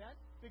example of that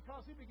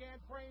because he began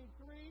praying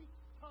 3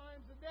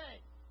 times a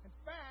day. In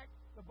fact,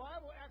 the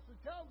Bible actually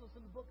tells us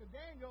in the book of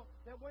Daniel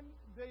that when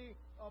the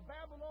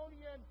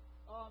Babylonian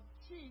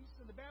chiefs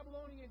and the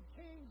Babylonian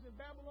kings and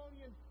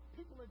Babylonian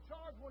people in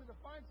charge wanted to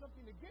find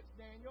something against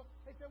Daniel,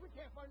 they said, we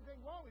can't find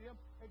anything wrong with him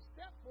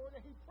except for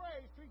that he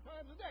prays 3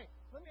 times a day.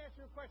 Let me ask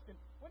you a question.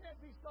 Wouldn't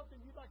that be something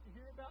you'd like to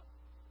hear about?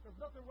 There's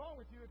nothing wrong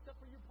with you except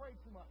for you pray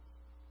too much.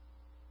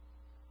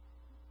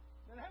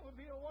 And that would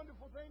be a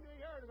wonderful thing to be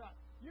heard about.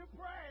 You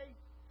pray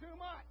too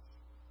much.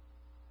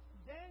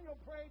 Daniel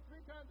Daniel prayed 3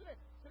 times a day.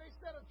 So they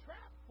set a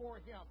trap for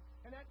him.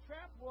 And that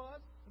trap was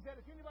that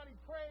if anybody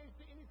prays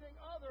to anything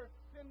other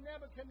than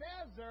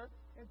Nebuchadnezzar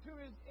and to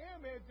his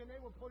image, then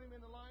they would put him in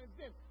the lion's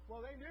den.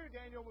 Well, they knew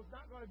Daniel was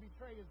not going to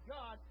betray his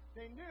God.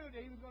 They knew that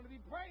he was going to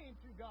be praying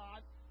to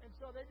God. And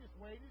so they just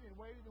waited and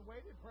waited and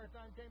waited. Prayer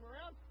time came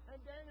around,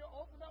 and Daniel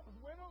opened up his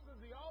windows as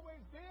he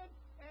always did.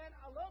 And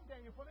I love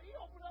Daniel for that. He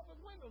opened up his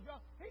windows, y'all.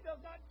 He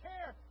does not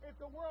care if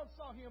the world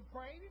saw him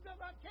praying. He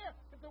does not care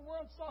if the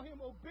world saw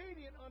him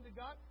obedient unto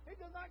God. He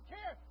does not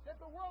care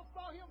that the world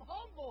saw him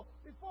humble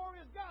before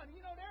his God. You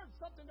know, there's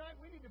something that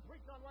we need to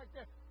preach on right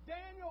there.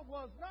 Daniel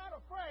was not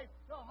afraid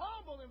to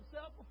humble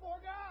himself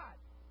before God.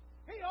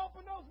 He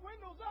opened those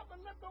windows up and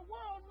let the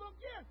world look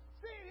in,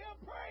 seeing him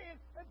praying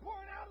and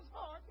pouring out his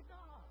heart to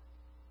God.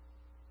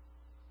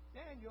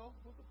 Daniel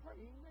was a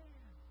praying man.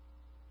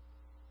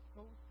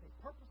 So they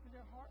purposed in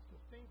their hearts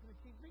to abstain from the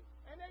king's meat,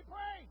 and they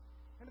prayed.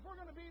 And if we're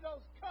going to be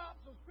those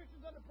cops, those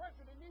Christians under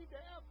pressure that need to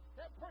have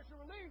that pressure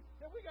relieved,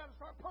 then we got to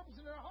start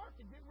purposing in our hearts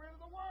to get rid of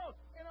the world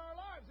in our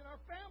lives, in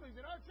our families,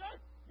 in our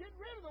church. Get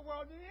rid of the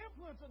world and the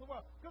influence of the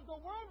world, because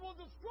the world will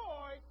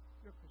destroy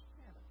your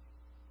Christianity.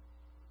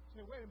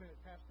 You say, wait a minute,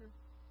 Pastor.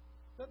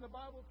 Doesn't the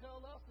Bible tell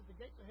us that the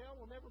gates of hell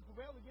will never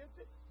prevail against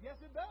it? Yes,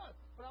 it does.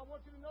 But I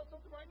want you to know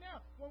something right now.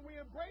 When we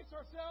embrace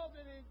ourselves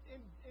in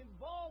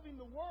involving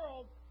the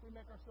world, we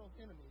make ourselves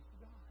enemies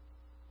to God.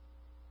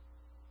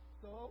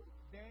 So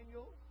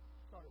Daniel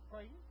started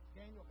praying.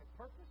 Daniel had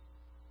purpose.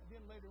 And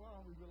then later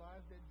on, we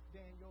realized that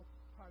Daniel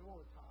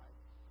prioritized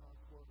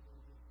God's word in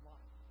his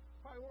life.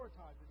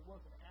 Prioritized it. It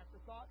wasn't an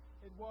afterthought.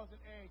 It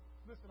wasn't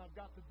listen, I've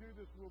got to do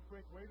this real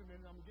quick. Wait a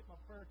minute, I'm going to get my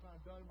prayer time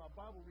done and my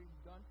Bible reading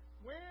done.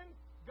 When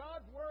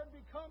God's word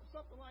becomes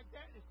something like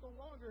that, it's no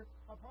longer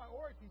a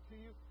priority to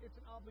you. It's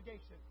an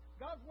obligation.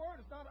 God's word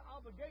is not an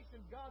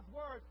obligation. God's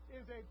word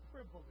is a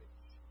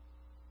privilege.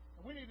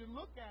 And we need to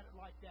look at it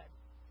like that.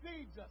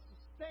 Feeds us,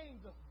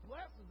 sustains us,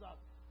 blesses us.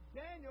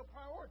 Daniel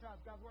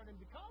prioritized God's word, and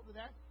because of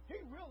that, he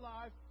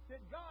realized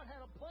that God had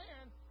a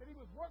plan, that he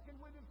was working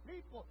with his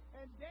people.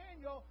 And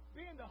Daniel,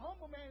 being the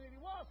humble man that he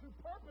was, who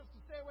purposed to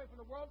stay away from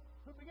the world,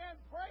 who began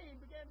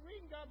praying, began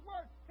reading God's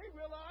word, he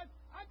realized,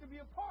 I can be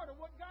a part of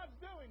what God's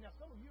doing. Now,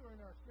 some of you are in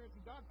our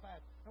Experiencing God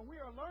class, and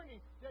we are learning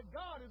that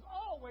God is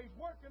always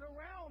working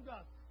around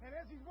us. And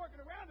as he's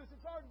working around us,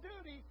 it's our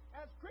duty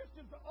as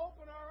Christians to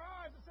open our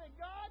eyes and say,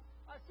 God,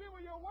 I see where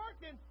you're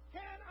working.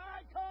 Can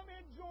I come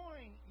and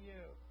join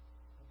you?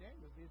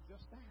 Daniel did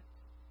just that.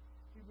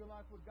 He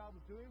realized what God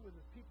was doing with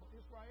his people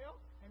Israel,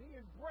 and he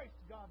embraced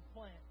God's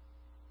plan.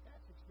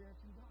 That's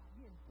experiencing God.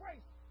 He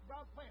embraced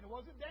God's plan. It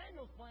wasn't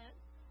Daniel's plan.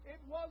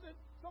 It wasn't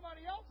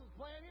somebody else's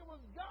plan. It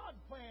was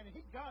God's plan, and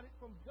he got it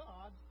from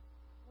God's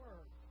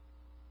word.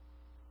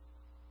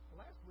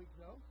 Well, last week,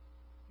 though,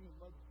 being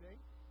Mother's Day,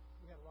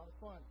 we had a lot of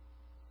fun.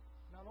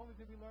 Not only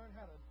did we learn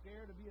how to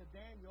dare to be a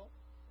Daniel,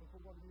 and if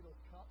we're going to be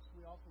those cups,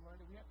 we also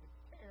learned that we have to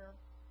care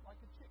like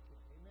a chicken.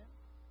 Amen?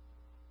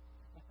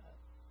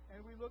 And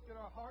we looked at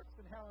our hearts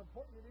and how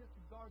important it is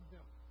to guard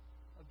them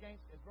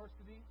against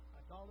adversity,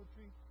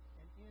 idolatry,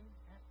 and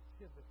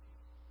inactivity.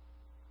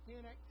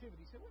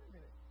 Inactivity. So wait a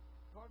minute.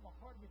 Guard my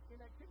heart against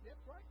inactivity.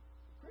 That's right.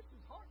 The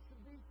Christian's heart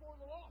should be for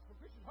the lost.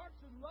 The Christian's heart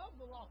should love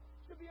the lost.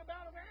 Should be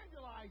about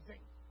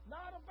evangelizing,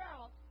 not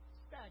about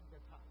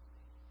stagnatizing.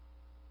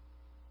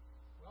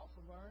 We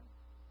also learned,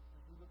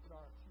 as we looked at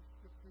our chief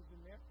scriptures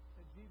in there,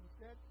 that Jesus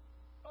said,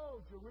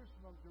 Oh,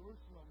 Jerusalem,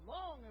 Jerusalem,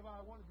 long have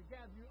I wanted to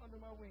gather you under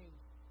my wings,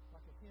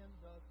 like a hen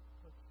does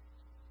the chick,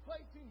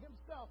 placing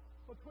himself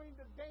between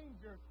the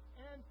danger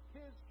and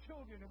his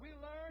children. And we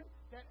learned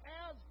that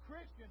as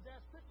Christians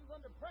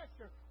under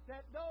pressure,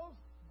 that those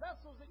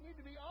vessels that need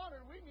to be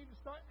honored, we need to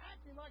start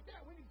acting like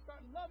that. We need to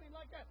start loving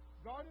like that,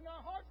 guarding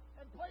our hearts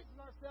and placing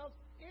ourselves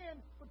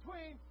in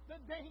between the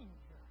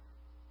danger.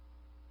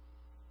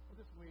 Well,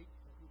 this week,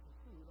 as we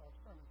conclude our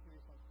sermon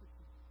series on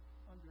Christians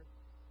under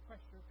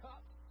pressure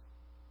cups,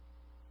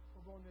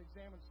 we're going to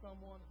examine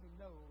someone who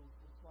knows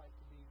what it's like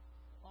to be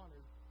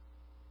honored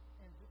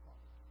and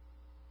dishonored.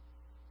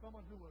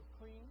 Someone who was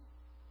clean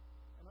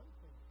and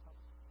unclean.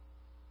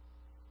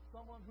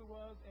 Someone who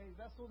was a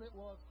vessel that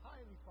was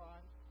highly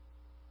prized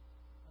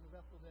and a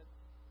vessel that,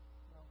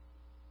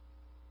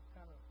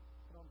 kind of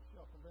put on the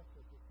shelf and left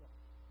as itself.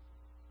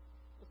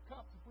 With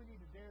cups, if we need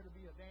to dare to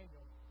be a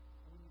Daniel,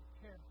 and we need to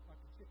care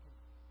like a chicken,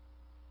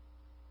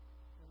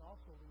 then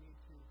also we need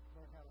to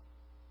learn how to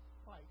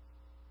fight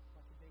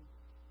like a David.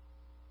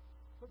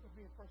 Look with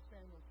me in 1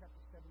 Samuel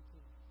chapter 17. 1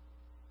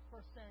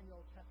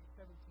 Samuel chapter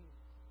 17.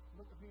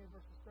 Look with me in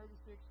verses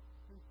 36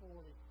 through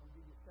 40. I'll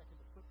give you a second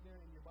to flip there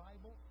in your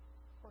Bible.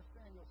 1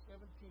 Samuel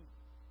 17.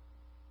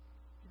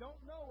 If you don't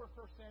know where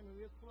 1 Samuel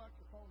is, pull out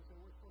your phone and say,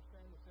 where's 1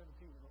 Samuel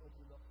 17? And I'll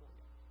open it up for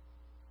you.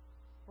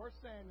 1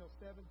 Samuel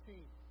 17.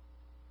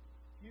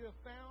 If you have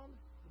found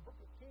the book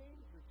of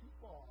Kings, you're too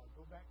far.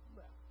 Go back to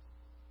left.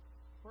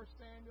 1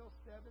 Samuel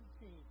 17.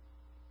 The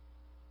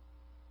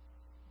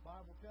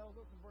Bible tells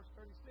us in verse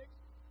 36,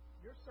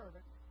 your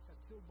servant has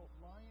killed both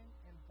lion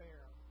and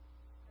bear,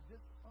 and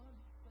this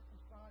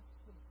uncircumcised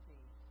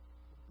Philistine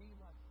will be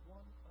like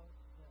one of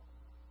them.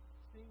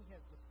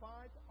 has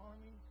defied the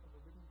armies of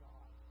the living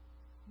God.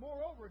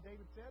 Moreover,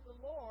 David said, the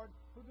Lord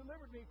who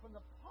delivered me from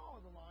the paw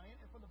of the lion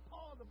and from the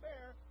paw of the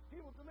bear, he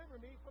will deliver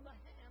me from the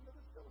hand of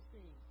the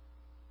Philistine.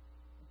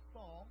 And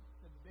Saul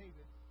said to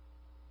David,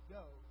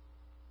 go,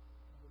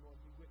 and the Lord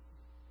be with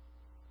you.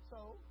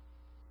 So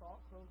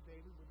Saul clothed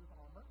David with his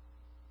armor,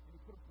 and he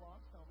put a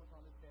bronze helmet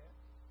on his head,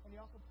 and he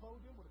also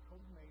clothed him with a coat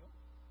of mail.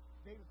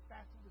 David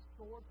fastened his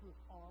sword to his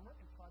armor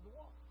and tried to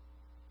walk,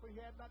 for he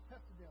had not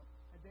tested him.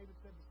 And David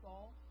said to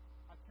Saul,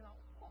 I cannot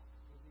walk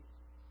with thee,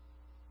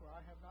 for I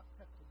have not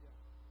tested them.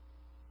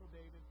 So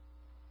David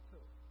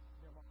took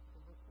them off.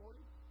 From verse 40,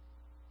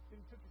 then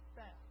he took his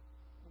staff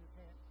in his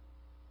hand,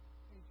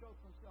 and he chose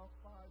for himself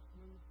 5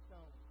 smooth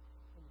stones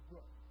from the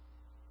brook,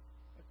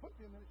 and put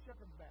them in a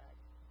shepherd's bag,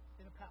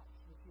 in a pouch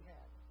which he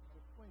had,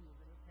 and a sling was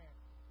in his hand.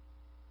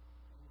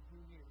 And he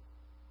drew near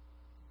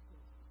to the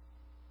Philistine.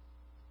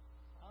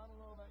 I don't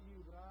know about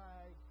you, but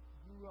I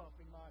grew up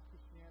in my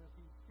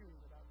Christianity hearing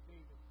about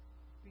David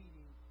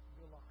beating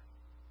Goliath.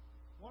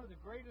 One of the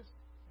greatest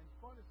and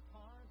funnest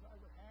times I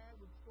ever had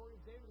with the story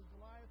of David and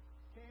Goliath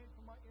came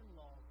from my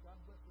in-laws. God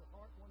bless their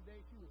heart. One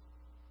day she was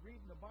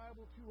reading the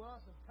Bible to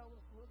us and telling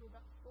us a little bit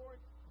about the story,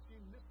 and she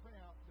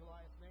mispronounced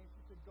Goliath's name.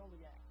 She said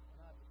Goliath. And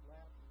I just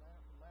laughed and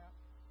laughed and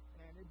laughed.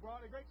 And it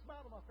brought a great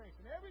smile to my face.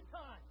 And every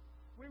time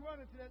we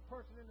run into that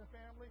person in the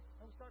family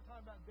and we start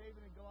talking about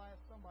David and Goliath,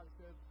 somebody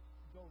says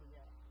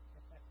Goliath.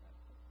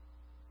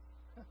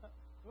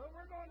 Well,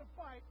 we're going to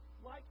fight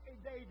like a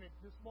David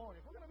this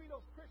morning. We're going to be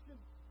those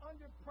Christians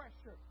under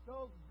pressure,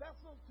 those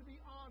vessels to be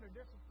honored.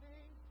 There's some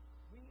things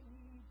we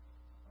need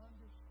to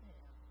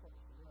understand first.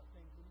 And there are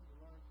things we need to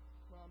learn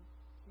from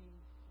King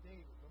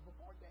David. But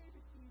before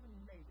David even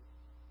made it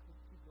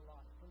to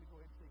Goliath, let me go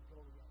ahead and say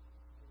Goliath.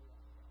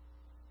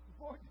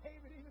 Before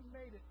David even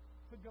made it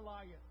to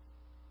Goliath,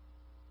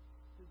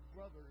 his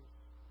brothers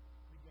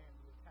began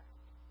to attack.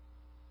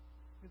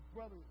 His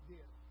brothers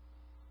did.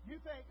 You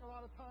think a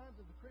lot of times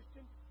as a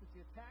Christian that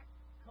the attack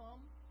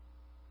comes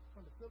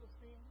from the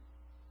Philistines.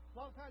 A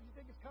lot of times you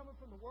think it's coming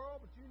from the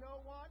world, but you know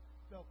what?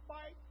 The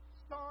fight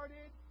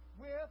started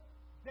with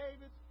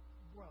David's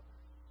brothers.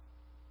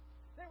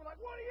 They were like,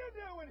 what are you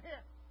doing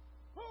here?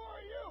 Who are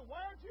you?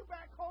 Why aren't you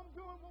back home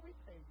doing what we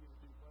paid you to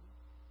do, buddy?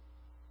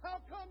 How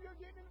come you're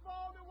getting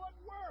involved in what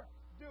we're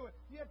doing?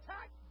 The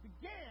attack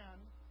began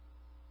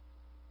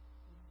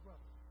with his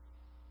brothers.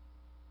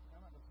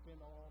 Now, I'm not going to spend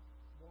all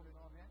morning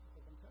on that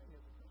because I'm telling you,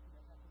 as a Christian,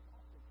 that happens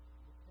often.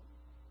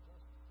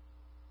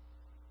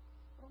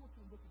 But I want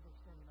you to look at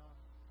verse 39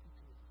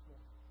 into it this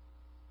morning.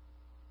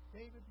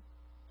 David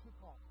took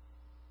off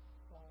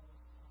Saul's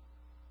armor.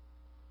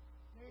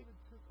 David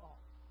took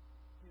off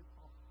his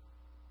armor.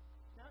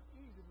 Now, it's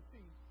easy to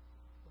see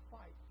the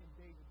fight in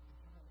David's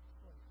giant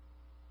slayer.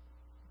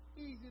 It's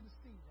easy to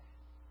see that.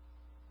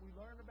 We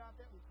learn about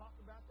that. We talk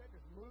about that.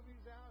 There's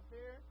movies out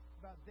there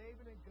about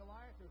David and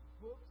Goliath. There's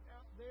books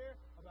out there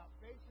about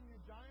facing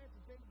your giants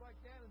and things like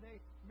that. And they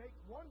make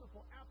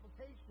wonderful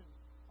applications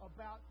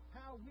about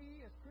how we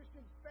as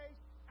Christians face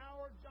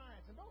our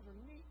giants. And those are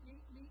neat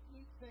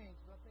things.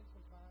 But I think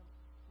sometimes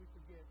we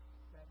forget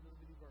that little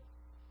bitty verse.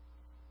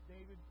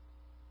 David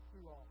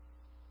threw off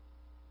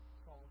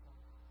Saul's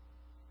armor.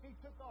 He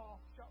took off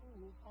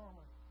Shaul's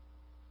armor.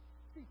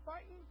 See,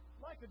 fighting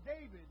like a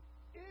David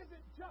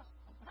isn't just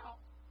about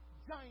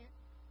giant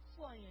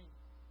slaying.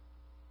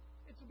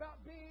 It's about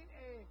being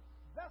a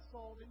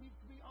vessel that needs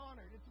to be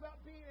honored. It's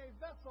about being a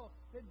vessel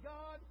that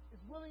God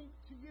is willing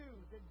to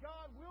use, that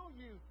God will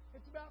use.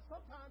 It's about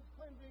sometimes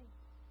cleansing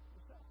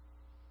yourself.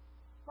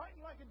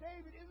 Fighting like a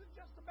David isn't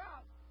just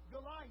about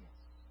Goliath.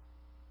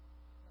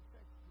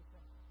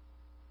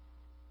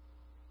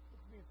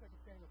 Look at me in 2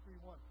 Samuel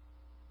 3:1.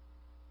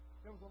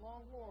 There was a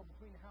long war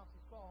between the house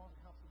of Saul and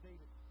the house of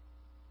David.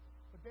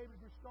 But David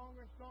grew stronger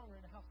and stronger,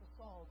 and the house of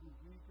Saul grew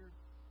weaker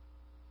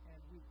and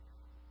weaker.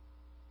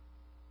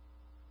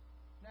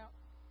 Now,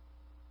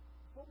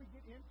 before we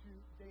get into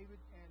David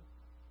and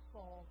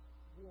Saul's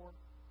war,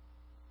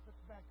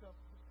 let's back up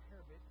just a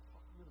hair bit and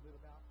talk a little bit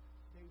about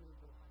David and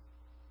Goliath.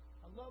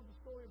 I love the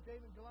story of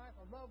David and Goliath.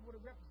 I love what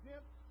it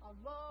represents. I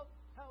love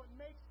how it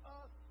makes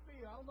us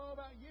feel. I don't know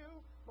about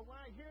you, but when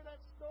I hear that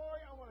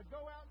story, I want to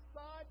go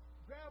outside,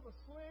 grab a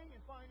sling,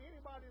 and find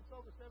anybody that's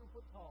over 7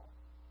 foot tall.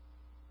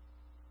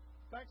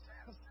 In fact,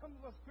 some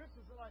of us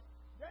Christians are like,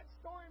 that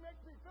story makes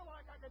me feel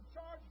like I could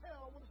charge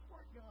hell with a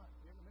squirt gun.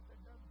 You ever met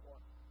that done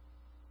before?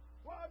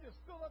 Well, I just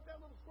fill up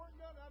that little squirt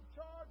gun, and I've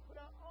charged, put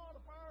out all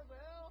the fires of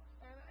hell,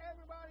 and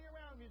everybody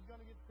around me is going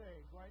to get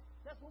saved, right?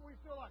 That's what we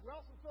feel like. We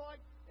also feel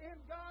like in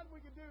God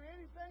we can do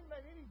anything.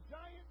 Let any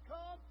giant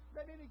come,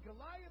 let any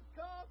Goliath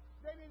come,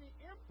 let any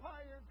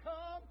empire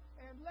come,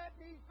 and let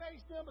me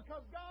face them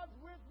because God's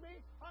with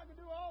me. I can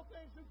do all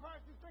things through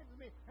Christ who strengthens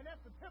me. And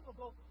that's the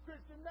typical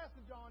Christian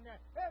message on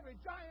that. Every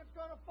giant's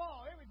going to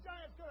fall. Every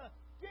giant's going to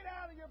get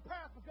out of your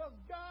path because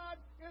God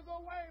is a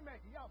way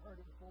maker. Y'all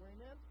heard it before,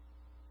 amen?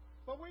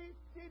 But we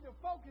need to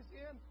focus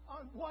in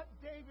on what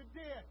David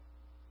did.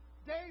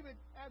 David,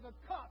 as a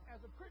cup,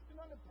 as a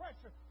Christian under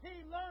pressure,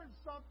 he learned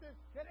something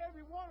that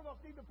every one of us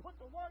need to put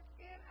to work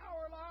in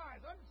our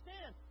lives.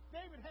 Understand,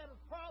 David had his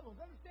problems.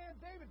 Understand,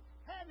 David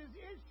had his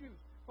issues.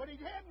 But he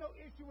had no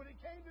issue when it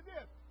came to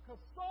this.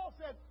 Because Saul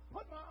said,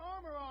 put my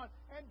armor on.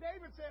 And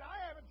David said, I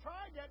haven't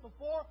tried that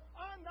before.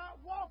 I'm not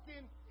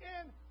walking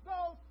in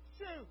those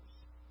shoes.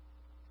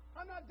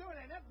 I'm not doing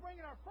that. And that's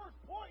bringing our first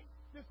point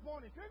this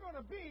morning. If you're going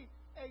to be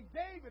a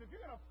David, if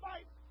you're going to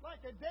fight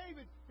like a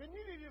David, then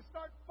you need to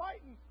start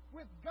fighting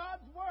with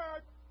God's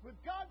Word, with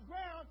God's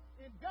ground,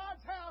 in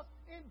God's house,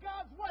 in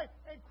God's way,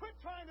 and quit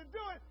trying to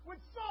do it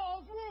with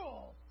Saul's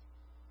rules.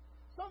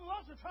 Some of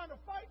us are trying to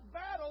fight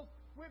battles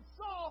with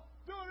Saul,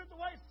 doing it the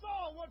way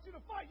Saul wants you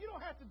to fight. You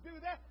don't have to do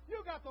that.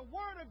 You got the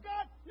Word of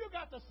God. You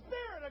got the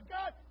Spirit of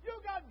God. You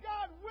got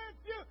God with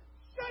you.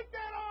 Shake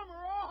that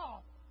armor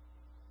off.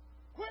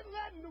 Quit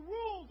letting the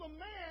rules of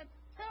man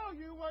tell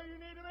you where you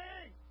need to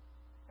be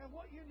and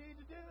what you need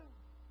to do.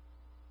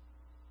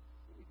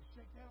 You need to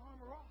shake that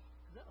armor off.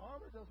 Because that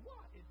armor does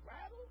what? It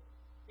rattles.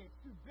 It's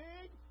too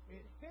big.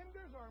 It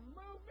hinders our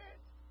movement.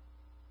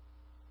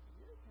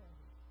 It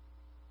irritates.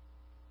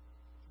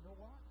 You know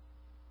what?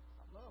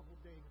 I love what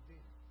David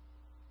did.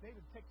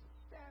 David takes a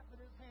staff in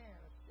his hand,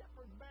 a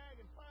shepherd's bag,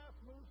 and 5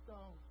 smooth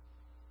stones.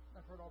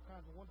 I've heard all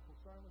kinds of wonderful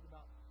sermons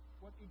about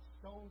what each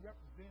stone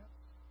represents.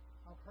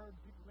 I've heard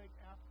people make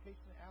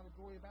application and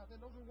allegory about that.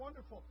 Those are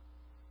wonderful.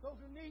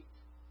 Those are neat.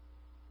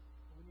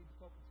 But we need to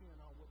focus in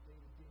on what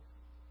David did.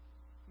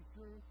 He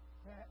threw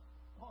that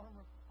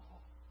armor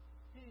off.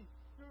 He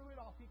threw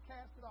it off. He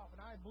cast it off. And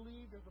I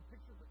believe there's a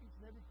picture for each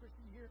and every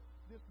Christian here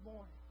this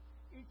morning.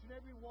 Each and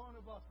every one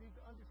of us needs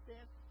to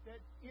understand that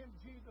in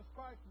Jesus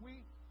Christ we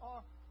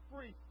are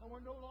free. And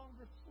we're no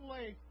longer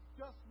slaves.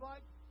 Just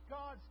like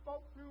God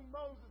spoke through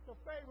Moses to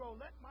Pharaoh,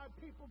 let my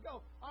people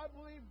go. I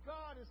believe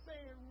God is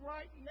saying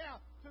right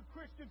now to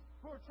Christians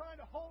who are trying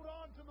to hold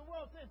on to the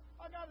world, saying,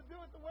 I got to do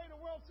it the way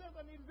the world says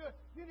I need to do it.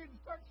 You need to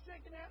start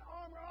shaking that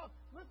armor off.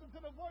 Listen to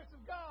the voice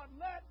of God.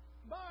 Let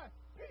my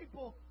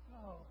people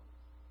go.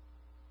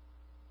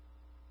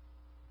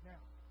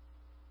 Now,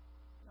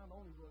 not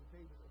only was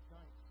David a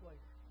giant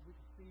slayer, we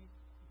can see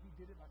he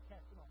did it by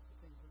casting off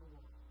the things of the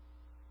world.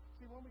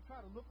 See, when we try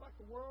to look like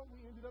the world,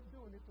 we ended up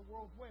doing it the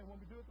world's way. And when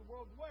we do it the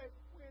world's way,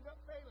 we end up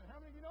failing. How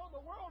many of you know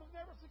the world is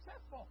never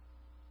successful?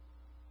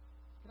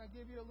 Can I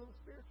give you a little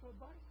spiritual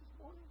advice this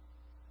morning?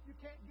 You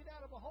can't get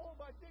out of a hole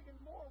by digging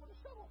more with a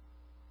shovel.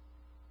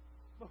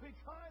 But we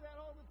try that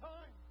all the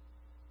time.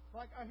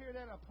 Like I hear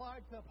that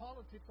applied to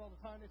politics all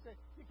the time. They say,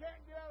 you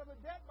can't get out of a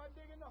debt by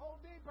digging the hole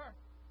deeper.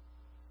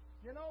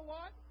 You know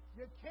what?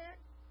 You can't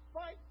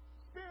fight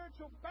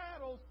spiritual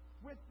battles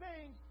with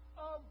things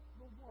of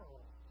the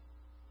world.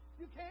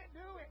 You can't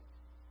do it.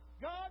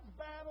 God's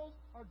battles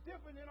are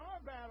different than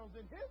our battles,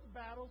 and His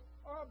battles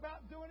are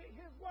about doing it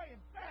His way. In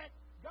fact,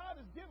 God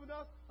has given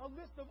us a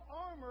list of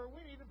armor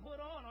we need to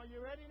put on. Are you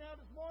ready now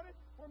this morning?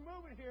 We're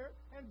moving here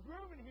and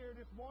grooving here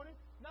this morning.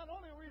 Not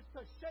only are we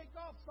to shake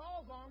off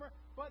Saul's armor,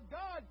 but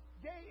God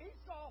gave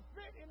Esau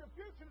fit in the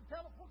future to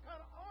tell us what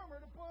kind of armor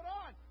to put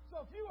on.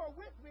 So if you are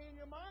with me in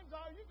your mind's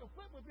eye, you can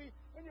flip with me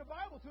in your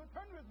Bible to it.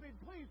 Turn with me,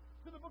 please,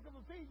 to the book of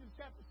Ephesians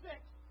chapter 6.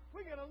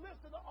 We get a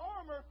list of the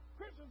armor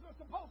Christians are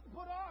supposed to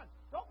put on.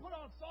 Don't put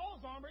on Saul's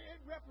armor. It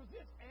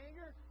represents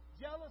anger,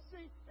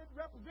 jealousy. It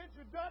represents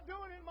you're not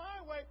doing it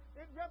my way.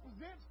 It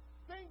represents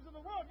things of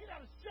the world. You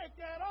got to shake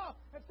that off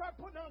and start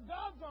putting on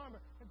God's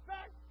armor. In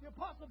fact, the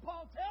Apostle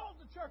Paul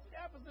tells the church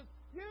at Ephesus,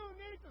 you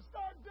need to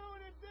start doing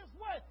it this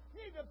way.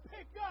 You need to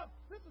pick up,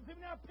 listen to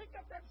me now, pick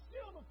up that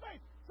shield of faith.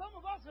 Some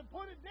of us have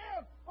put it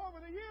down over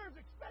the years,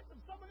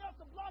 expecting someone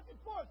else to block it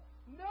for us.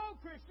 No,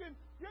 Christian,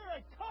 you're a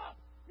cop.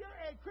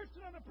 You're a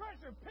Christian under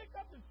pressure. Pick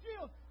up the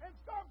shield and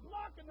start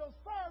blocking those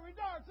fiery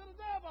darts of the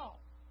devil.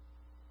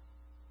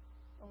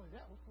 Not only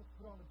that, we're supposed to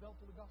put on the belt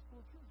of the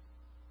gospel of truth.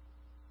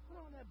 Put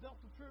on that belt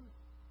of truth.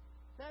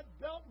 That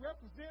belt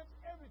represents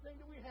everything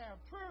that we have.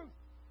 Truth.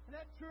 And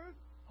that truth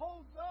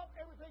holds up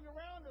everything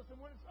around us. And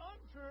when it's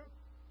untrue,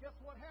 guess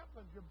what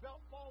happens? Your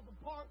belt falls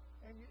apart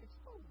and you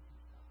expose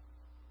yourself.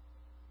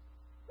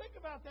 Think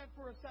about that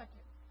for a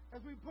second. As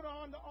we put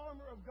on the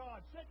armor of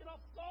God, shaking off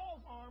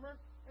Saul's armor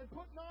and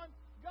putting on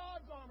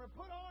God's armor.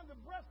 Put on the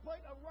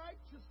breastplate of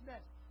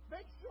righteousness.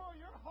 Make sure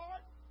your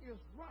heart is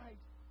right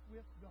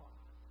with God.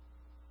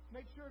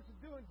 Make sure it's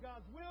doing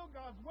God's will,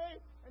 God's way,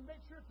 and make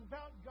sure it's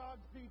about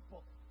God's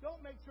people. Don't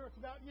make sure it's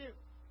about you.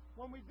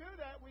 When we do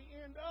that, we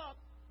end up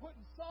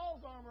putting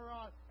Saul's armor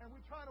on, and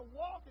we try to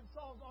walk in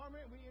Saul's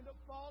armor, and we end up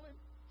falling,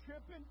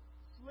 tripping,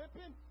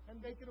 slipping, and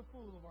making a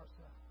fool of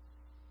ourselves.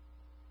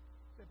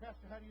 I said,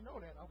 Pastor, how do you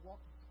know that? I've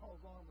walked in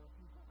Saul's armor a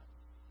few times.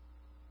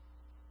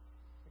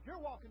 If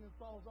you're walking in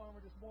Saul's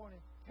armor this morning,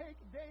 take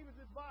David's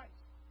advice,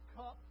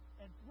 cup,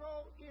 and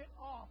throw it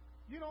off.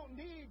 You don't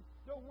need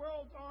the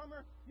world's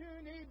armor. You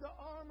need the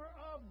armor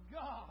of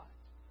God.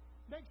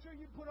 Make sure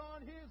you put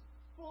on His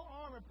full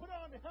armor. Put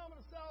on the helmet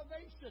of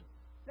salvation.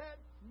 that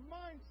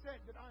mindset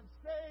that I'm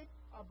saved,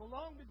 I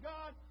belong to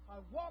God, I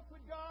walk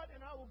with God,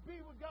 and I will be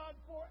with God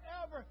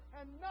forever,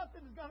 and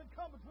nothing is going to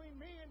come between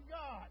me and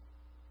God.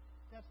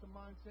 That's the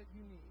mindset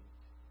you need.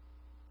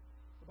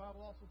 The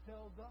Bible also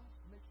tells us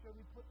to make sure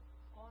we put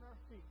on our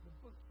feet the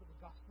boots of the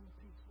gospel of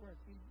peace. We're at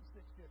Ephesians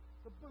 6 here.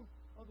 The boots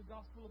of the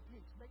gospel of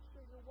peace. Make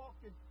sure you're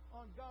walking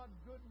on God's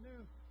good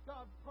news,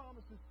 God's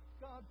promises,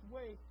 God's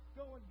way,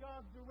 going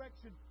God's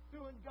direction,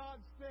 doing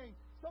God's thing.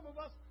 Some of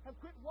us have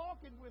quit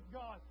walking with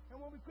God. And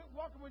when we quit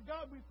walking with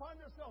God, we find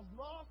ourselves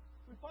lost.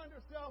 We find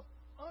ourselves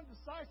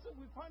undecisive.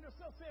 We find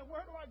ourselves saying,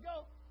 where do I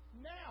go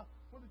now?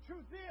 Well, the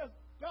truth is,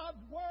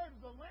 God's Word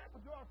is a lamp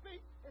unto our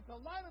feet. It's a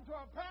light unto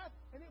our path.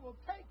 And it will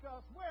take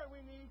us where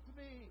we need to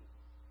be.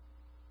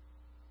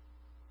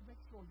 Make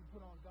sure you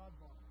put on God's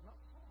armor, not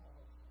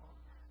Saul's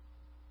armor.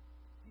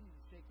 You need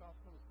to shake off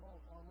some of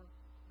Saul's armor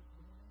this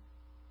morning.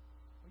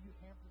 Are you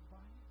hampered by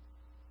it?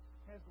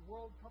 Has the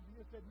world come to you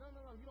and said, no,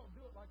 you don't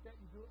do it like that,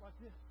 you do it like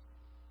this.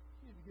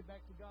 You need to get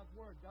back to God's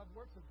Word. God's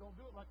Word says, don't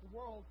do it like the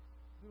world,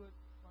 do it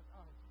like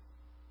I do.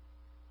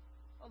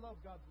 I love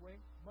God's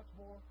way much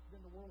more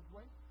than the world's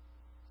way.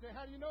 You say,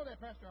 how do you know that,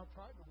 Pastor? I've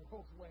tried the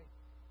world's way.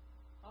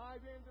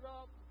 I've ended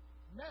up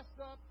messed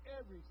up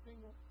every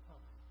single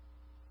time.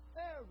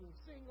 Every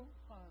single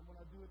time when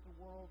I do it the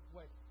world's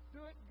way.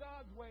 Do it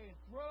God's way and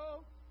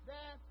throw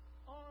that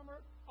armor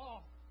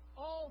off.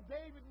 All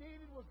David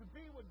needed was to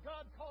be what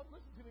God called.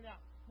 Listen to me now.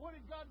 What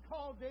did God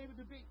call David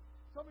to be?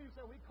 Some of you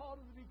say, well, He called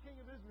him to be king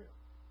of Israel.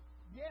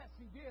 Yes,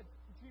 He did.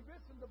 But see,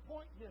 listen to the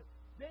point here.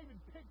 David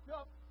picked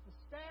up the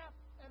staff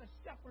and a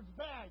shepherd's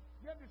bag.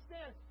 You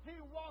understand? He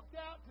walked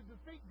out to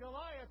defeat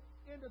Goliath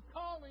in the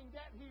calling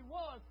that he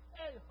was,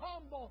 a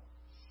humble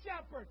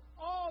shepherd.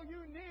 All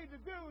you need to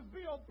do is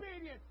be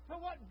obedient to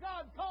what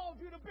God called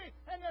you to be.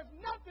 And there's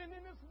nothing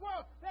in this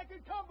world that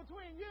can come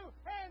between you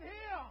and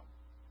Him.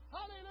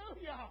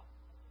 Hallelujah.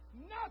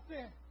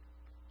 Nothing.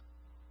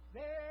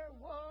 There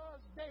was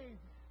David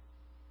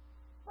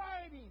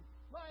fighting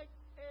like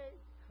a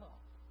cub.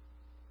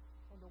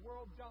 When the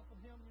world jostled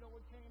him, you know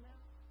what came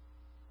out?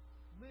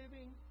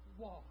 Living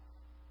water.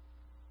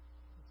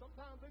 And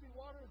sometimes living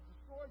water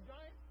destroys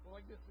giants. Well,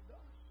 like this it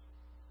does.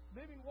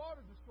 Living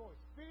water destroys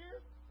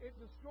fear. It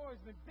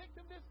destroys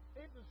vindictiveness.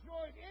 It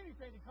destroys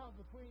anything that comes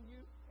between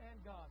you and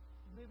God.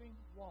 Living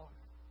water.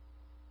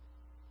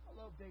 I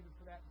love David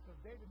for that because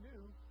David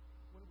knew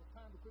when it was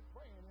time to quit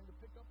praying and to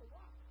pick up a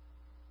rock.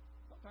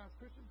 Sometimes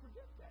Christians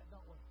forget that,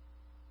 don't we?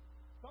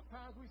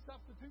 Sometimes we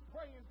substitute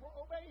praying for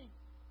obeying.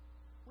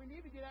 We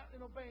need to get out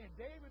and obey. And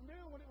David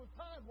knew when it was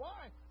time.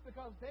 Why?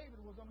 Because David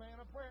was a man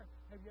of prayer.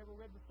 Have you ever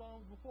read the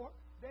Psalms before?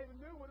 David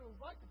knew what it was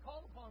like to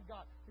call upon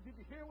God. And did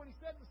you hear what he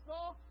said to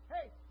Saul?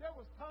 Hey, there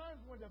was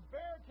times when the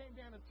bear came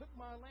down and took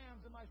my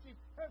lambs and my sheep.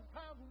 There was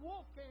times a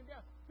wolf came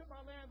down, took my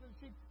lambs and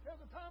sheep. There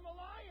was a time a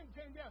lion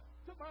came down,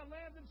 took my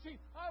lambs and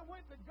sheep. I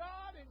went to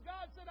God, and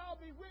God said,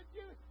 I'll be with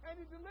you. And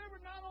He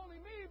delivered not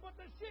only me, but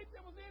the sheep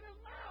that was in His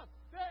mouth.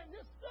 Then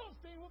this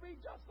Philistine will be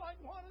just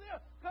like one of them,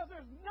 because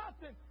there's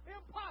nothing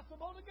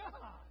impossible to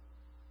God.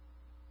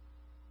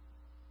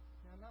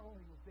 Now, not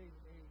only was David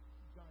a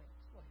giant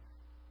slayer,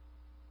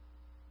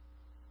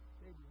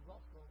 David was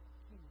also a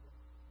kingdom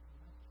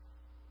united.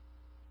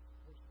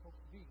 We're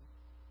supposed to be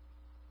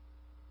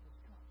was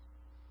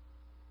constant.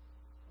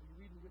 Are you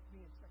reading with me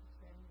in 2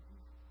 Samuel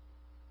here?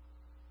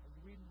 Are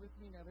you reading with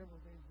me? Now, there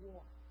was a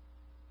war.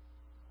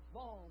 A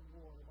long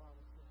war, the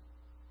Bible says,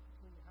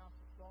 between the house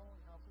of Saul and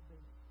the house of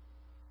David.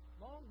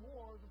 Long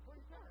wars are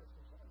pretty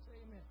tiresome. Somebody say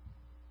amen.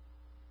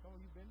 Some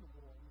of you have been to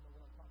war, and you know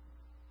what I'm talking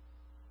about.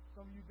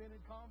 Some of you have been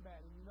in combat,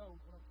 and you know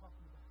what I'm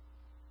talking about.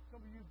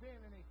 Some of you have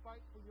been in a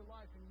fight for your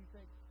life, and you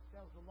think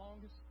that was the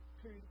longest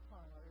period of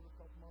time I ever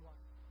felt in my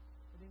life.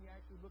 And then you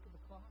actually look at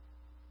the clock,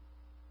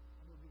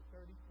 and it'll be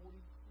 30, 40,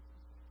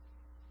 60 seconds.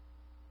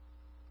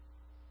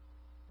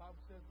 The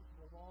Bible says this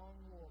was a long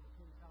war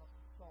between the house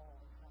of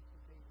Saul and the house of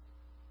David.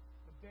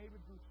 But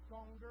David grew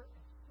stronger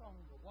and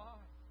stronger.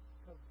 Why?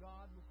 Because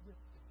God was with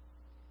him.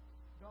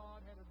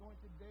 God had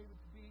anointed David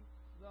to be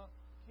the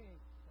king.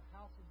 The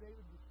house of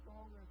David was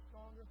stronger and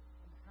stronger,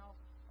 and the house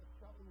of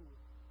Saul was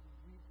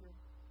weaker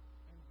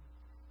and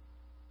weaker.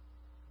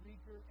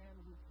 Weaker and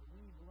weaker.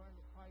 We need to learn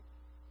to fight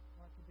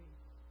like a David.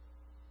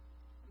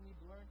 We need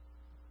to learn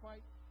to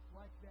fight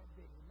like that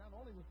David. Not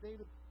only was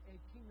David a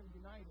kingdom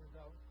uniter,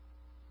 though,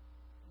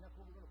 and that's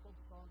what we're going to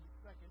focus on in a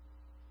second,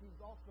 he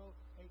was also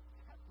a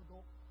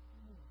capital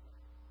mover.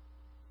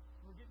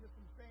 We're getting this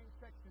in the same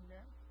section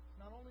there.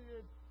 Not only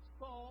did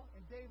Saul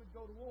and David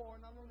go to war,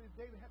 not only did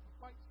David have to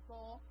fight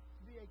Saul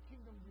to be a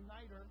kingdom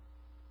uniter,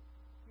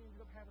 he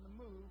ended up having to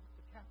move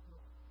the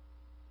capital.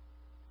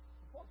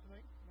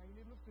 Unfortunately, now you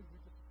need to listen to me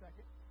for just a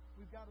second,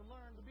 we've got to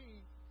learn to be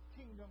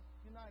kingdom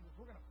uniters.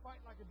 We're going to fight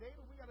like a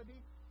David, we've got to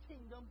be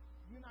kingdom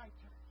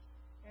uniters.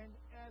 And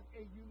as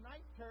a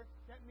uniter,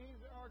 that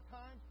means there are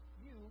times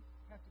you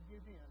have to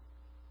give in.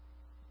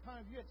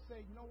 Times you have to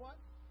say, you know what?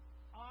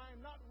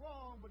 I'm not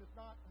wrong, but it's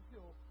not a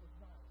hill with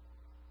violence.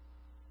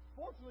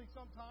 Fortunately,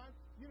 sometimes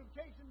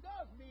unification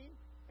does mean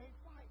a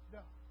fight,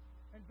 though.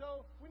 And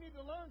so we need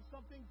to learn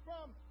something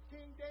from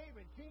King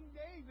David. King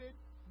David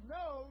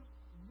knows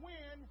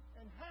when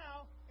and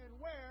how and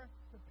where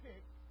to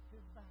pick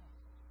his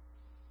battles.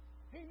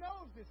 He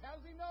knows this. How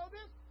does he know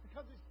this?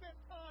 Because he spent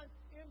time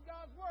in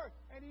God's Word.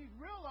 And he's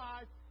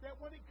realized that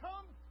when it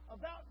comes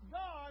about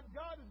God,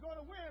 God is going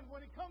to win.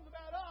 When it comes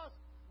about us,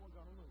 we're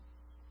going to lose.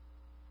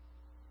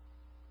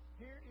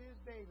 Here is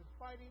David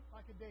fighting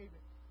like a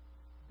David.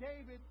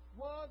 David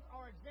was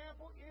our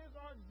example, is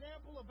our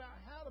example about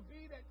how to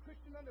be that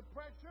Christian under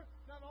pressure.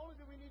 Not only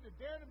do we need to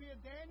dare to be a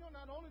Daniel,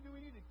 not only do we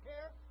need to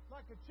care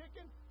like a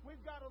chicken, we've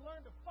got to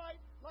learn to fight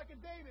like a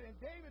David. And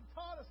David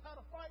taught us how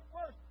to fight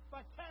first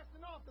by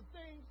casting off the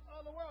things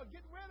of the world.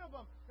 Get rid of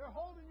them. They're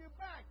holding you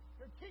back.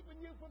 They're keeping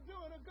you from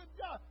doing a good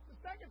job. The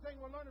second thing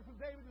we're learning from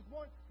David this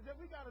morning is that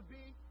we've got to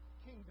be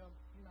kingdom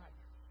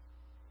uniters.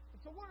 And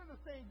so what are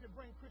the things that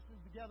bring Christians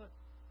together?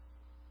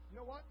 You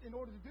know what? In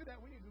order to do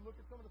that, we need to look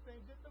at some of the things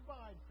that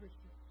divide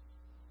Christians.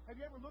 Have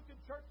you ever looked at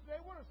church today?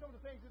 What are some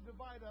of the things that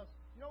divide us?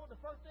 You know what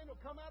the first thing that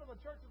will come out of a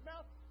church's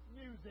mouth?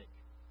 Music.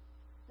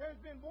 There's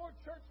been more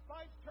church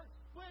fights, church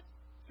splits,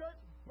 church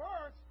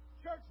births,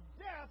 church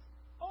deaths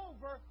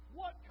over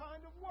what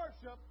kind of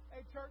worship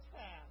a church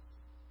has.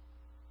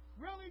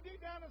 Really deep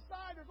down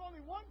inside, there's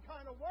only one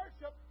kind of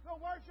worship, the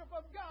worship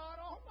of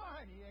God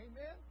Almighty.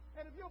 Amen?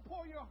 And if you'll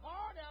pour your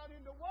heart out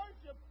into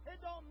worship,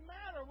 it don't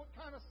matter what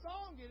kind of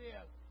song it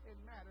is. It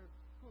matters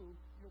who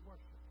you're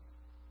worshiping.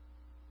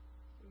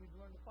 We need to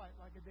learn to fight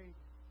like a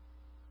David.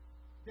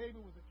 David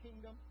was a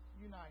kingdom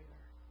uniter.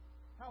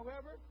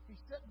 However, he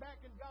stepped back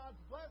in God's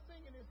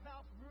blessing, and his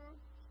house grew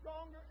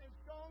stronger and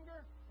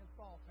stronger, and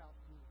Saul's house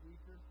grew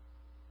weaker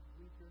and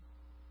weaker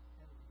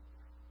and weaker.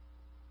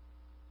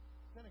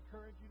 Does that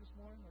encourage you this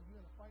morning? Are you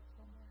in a fight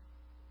somewhere?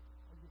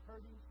 Are you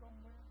hurting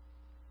somewhere?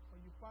 Are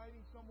you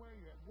fighting somewhere?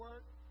 You're at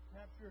work.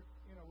 Perhaps you're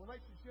in a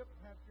relationship.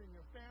 Perhaps you're in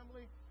your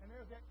family. And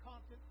there's that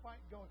constant fight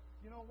going.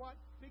 You know what?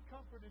 Be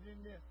comforted in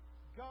this.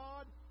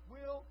 God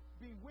will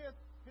be with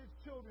His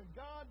children.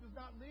 God does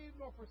not leave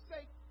nor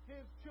forsake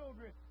His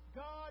children.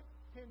 God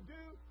can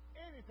do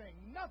anything.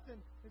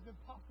 Nothing is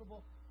impossible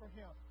for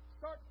Him.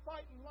 Start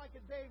fighting like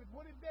a David.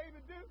 What did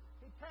David do?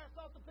 He cast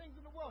out the things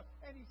of the world.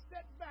 And he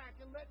stepped back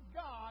and let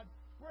God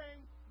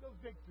bring the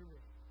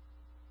victory.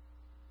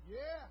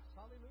 Yes.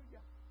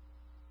 Hallelujah.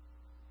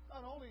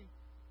 Not only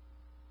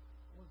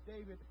was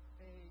David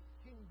a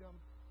kingdom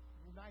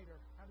uniter.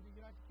 How did he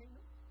unite the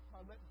kingdom? By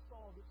letting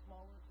Saul get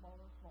smaller and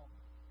smaller and smaller.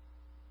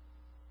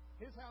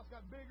 His house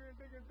got bigger and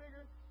bigger and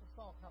bigger, and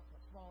Saul's house got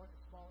smaller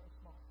and smaller and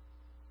smaller.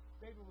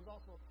 David was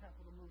also a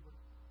capital mover.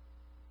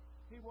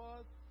 He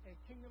was a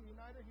kingdom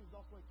uniter. He was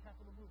also a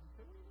capital mover. You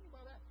say, what do you mean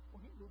by that?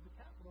 Well, he moved the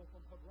capital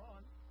from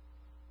Hebron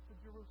to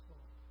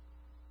Jerusalem.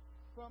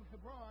 From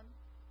Hebron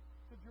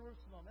to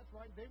Jerusalem. That's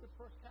right. David's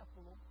first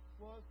capital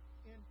was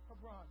in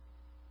Hebron.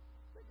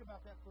 Think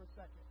about that for a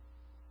second.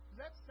 Does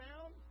that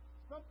sound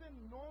something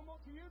normal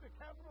to you? The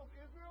capital of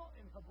Israel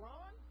in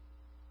Hebron?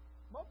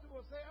 Most people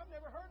will say, I've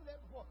never heard of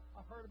that before.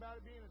 I've heard about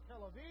it being in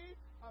Tel Aviv.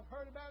 I've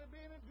heard about it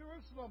being in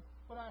Jerusalem.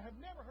 But I have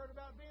never heard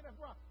about it being in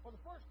Hebron. Well,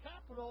 the first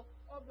capital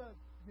of the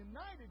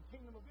United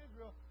Kingdom of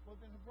Israel was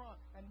in Hebron.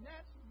 And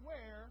that's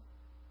where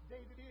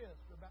David is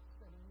for about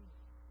 7 years.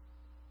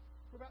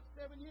 For about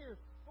 7 years.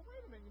 But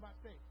wait a minute, you might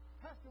say,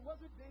 Pastor,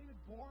 wasn't David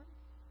born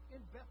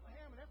in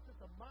Bethlehem? And that's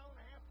just a mile and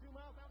a half, 2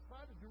 miles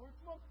outside of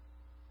Jerusalem.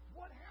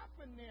 What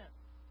happened then?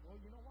 Well,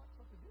 you know what?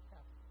 Something did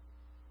happen.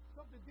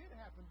 Something did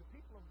happen. The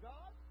people of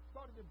God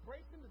started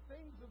embracing the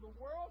things of the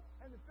world,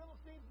 and the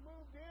Philistines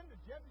moved in,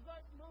 the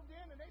Jebusites moved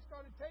in, and they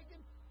started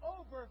taking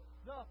over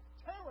the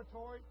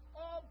territory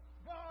of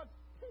God's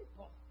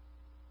people.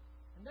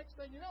 And next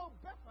thing you know,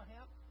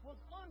 Bethlehem was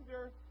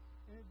under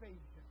an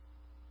invasion.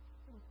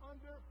 It was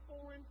under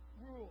foreign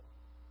rule.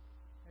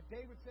 And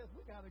David says,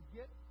 we got to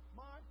get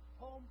my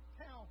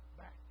hometown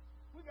back.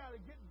 We got to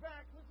get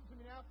back. Listen to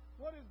me now.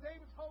 What is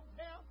David's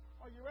hometown?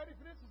 Are you ready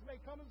for this? This may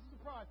come as a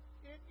surprise.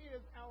 It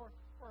is our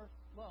first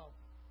love.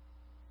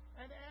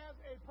 And as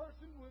a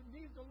person who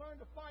needs to learn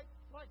to fight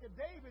like a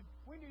David,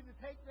 we need to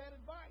take that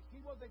advice.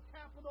 He was a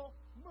capital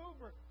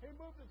mover. He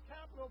moved his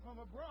capital from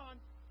Hebron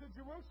to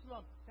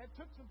Jerusalem. That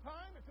took some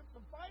time. It took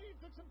some fighting. It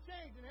took some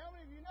change. And how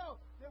many of you know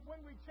that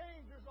when we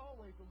change, there's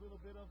always a little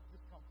bit of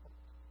discomfort?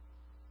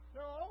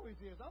 There always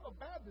is. I'm a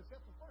Baptist.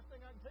 That's the first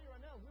thing I can tell you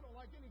right now. We don't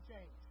like any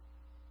change.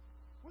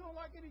 We don't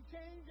like any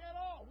change at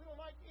all. We don't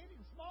like any.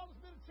 The smallest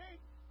bit of change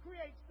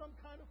creates some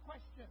kind of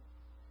question.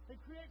 It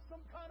creates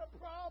some kind of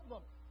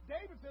problem.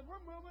 David said,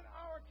 we're moving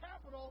our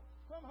capital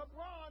from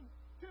Hebron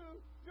to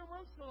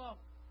Jerusalem.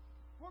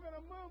 We're going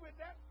to move it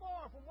that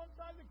far from one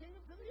side of the kingdom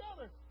to the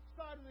other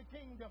side of the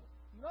kingdom.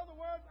 In other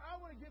words, I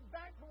want to get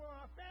back to where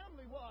our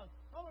family was.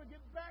 I want to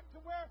get back to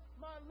where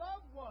my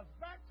love was,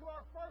 back to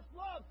our first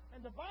love.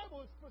 And the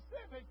Bible is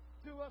specific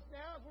to us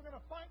now as we're going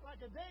to fight like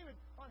a David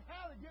on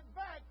how to get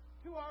back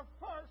to our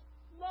first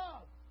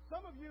love.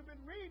 Some of you have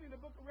been reading the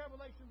book of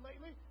Revelation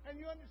lately, and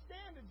you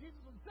understand that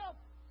Jesus himself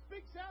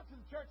speaks out to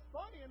the church,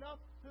 funny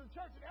enough, to the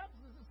church at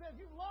Ephesus and says,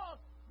 you've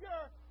lost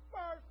your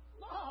first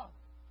love.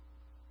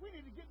 We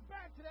need to get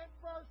back to that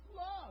first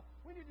love.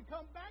 We need to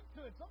come back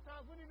to it.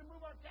 Sometimes we need to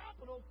move our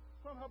capital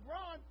from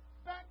Hebron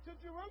back to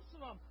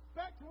Jerusalem,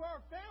 back to where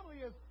our family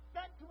is,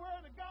 back to where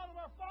the God of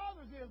our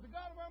fathers is, the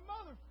God of our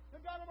mothers,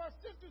 the God of our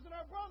sisters and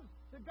our brothers,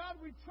 the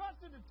God we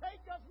trusted to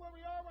take us where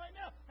we are right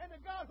now, and the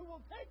God who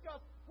will take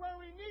us where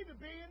we need to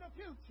be in the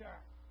future.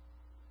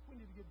 We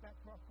need to get back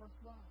to our first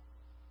love.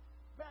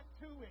 Back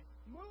to it.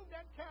 Move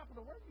that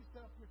capital. Where do you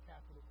set up your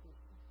capital,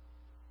 sister?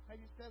 Have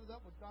you set it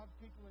up with God's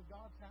people in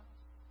God's house?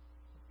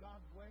 With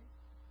God's way?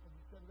 Have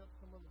you set it up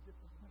some other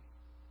different way?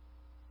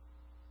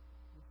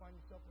 You find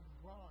yourself in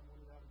Hebron when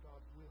you're out of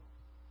God's will.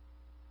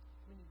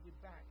 We need to get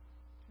back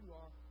to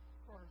our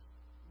first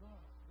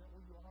love. Is that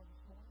where you are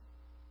this morning?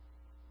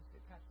 You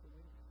say, Pastor,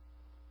 wait a minute.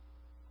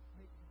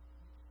 Wait a minute.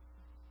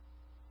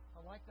 I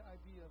like the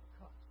idea of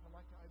cups. I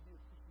like the idea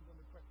of Christians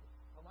under pressure.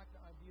 I like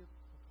the idea of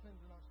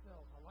cleansing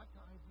ourselves. I like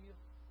the idea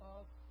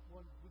of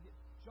when we get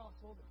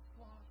jostled and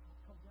sloshed, what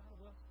comes out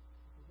of us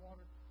is the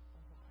water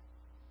of life.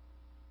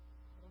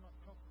 But I'm not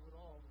comfortable at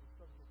all with the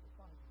subject of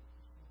finding in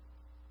Christianity.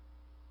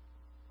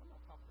 I'm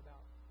not talking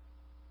about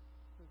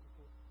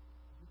physical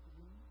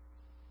disease.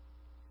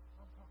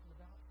 I'm talking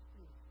about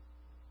spiritual.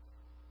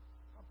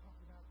 I'm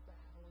talking about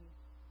battling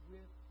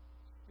with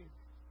spirits.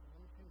 And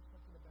let me tell you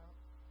something about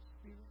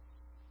spirits.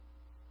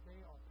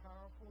 They are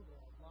powerful, they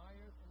are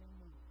liars, and they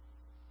move.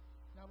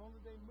 Not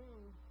only do they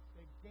move,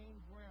 they gain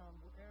ground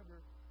wherever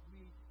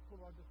we put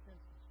our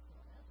defenses.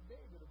 Ask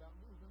David about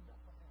losing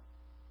Bethlehem.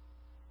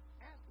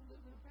 Ask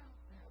David about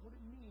that, what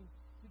it means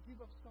to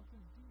give up something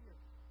dear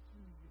to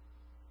you.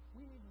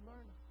 We need to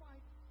learn to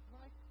fight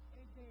like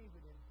a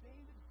David. And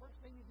David, the first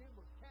thing he did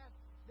was cast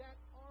that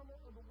armor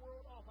of the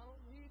world off. I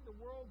don't need the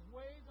world's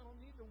ways. I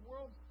don't need the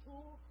world's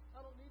tools.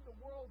 I don't need the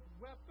world's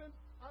weapons.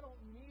 I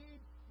don't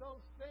need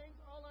those things.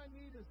 All I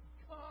need is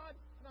God,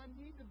 and I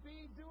need to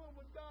be doing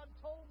what God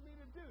told me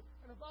to do.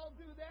 And if I'll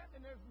do that,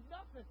 then there's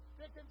nothing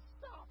that can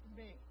stop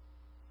me.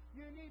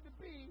 You need to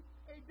be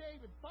a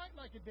David. Fight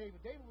like a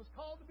David. David was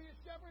called to be a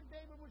shepherd.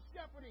 David was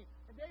shepherding.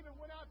 And David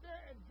went out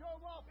there and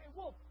drove off a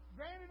wolf.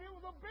 Granted, it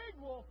was a big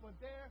wolf, but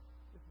there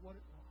is what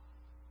it was.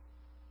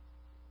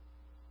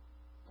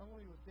 Not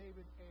only was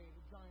David a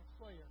giant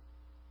slayer,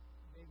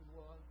 David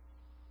was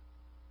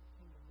a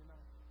kingdom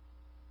united.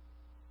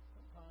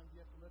 Sometimes you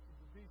have to let the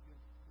division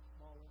get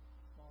smaller,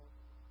 smaller,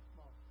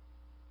 smaller.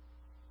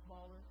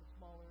 Smaller and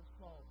smaller and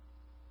smaller.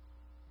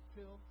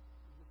 Until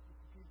you just get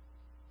defeated.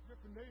 If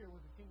you're familiar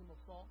with the kingdom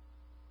of Saul,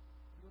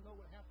 you'll know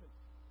what happened.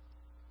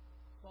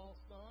 Saul's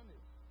son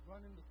is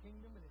running the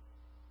kingdom, and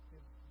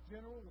his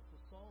general, which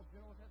was Saul's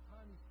general at that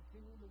time, he's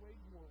continuing to wage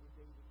war with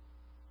David.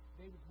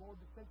 David's more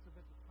defensive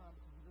at the time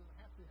because he doesn't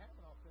have to have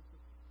an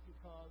offensive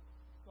because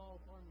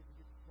Saul's armies are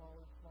getting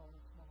smaller and smaller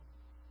and smaller.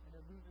 And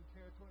they're losing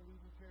territory.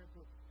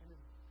 And then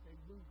they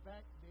lose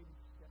back, David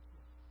just steps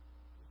in.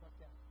 Just like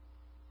that.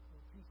 A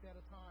piece at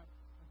a time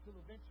until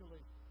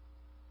eventually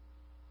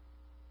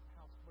the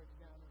house breaks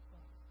down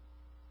inside.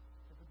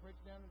 As it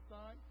breaks down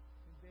inside,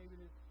 then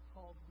David is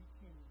called to be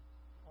king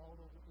all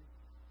over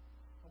Israel.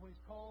 And when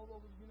he's called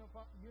over the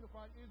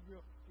unified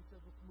Israel, he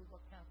says, let's move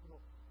our capital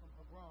from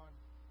Hebron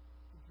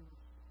to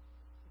Jerusalem.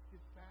 Let's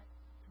get back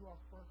to our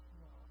first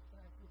love.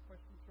 Can I ask you a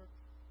question, church?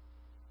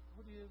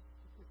 What is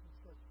the Christian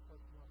church's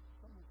first love?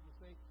 Some of us will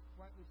say,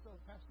 rightly so,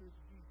 Pastor,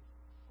 it's Jesus.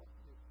 What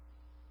is it?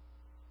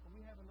 But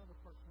we have another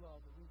first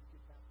love that we need to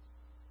get back to.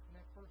 And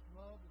that first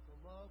love is the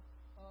love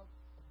of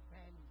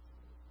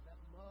evangelism. That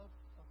love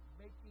of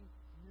making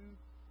new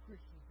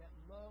Christians. That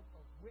love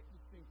of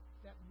witnessing.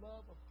 That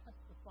love of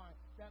testifying.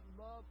 That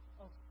love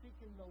of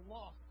seeking the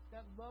lost.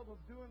 That love of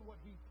doing what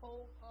He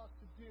told us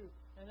to do.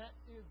 And that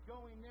is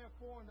going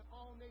therefore into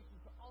all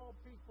nations, to all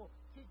people,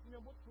 teaching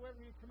them whatsoever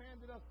He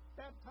commanded us,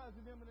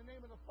 baptizing them in the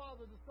name of the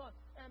Father, the Son,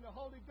 and the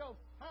Holy Ghost.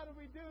 How do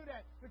we do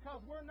that? Because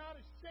we're not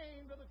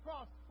ashamed of the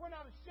cross. We're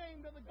not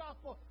ashamed of the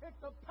gospel. It's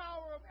the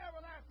power of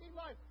everlasting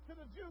life to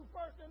the Jew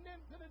first and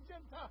then to the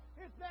Gentile.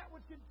 It's that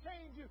which can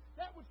change you,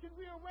 that which can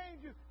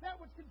rearrange you, that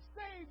which can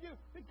save you,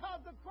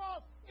 because the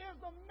cross is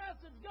the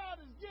message God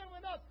has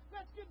given us.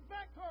 Let's get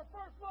back to our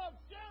first love,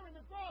 sharing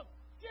the cross,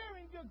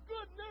 sharing the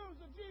good news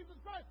of Jesus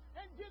Christ,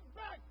 and get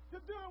back to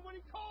doing what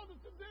He called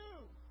us to do.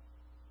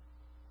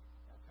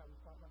 That's how we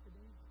fight like a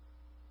David.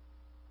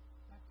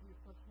 Back to your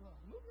first love.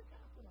 Move your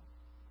capital.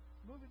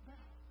 Move it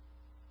back.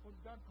 What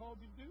has God called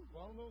you to do?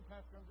 Well, I don't know,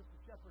 Pastor, I'm just a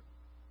shepherd.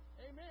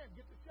 Amen.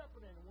 Get the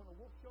shepherd in. And when a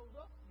wolf shows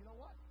up, you know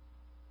what?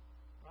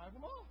 Drive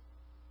him off.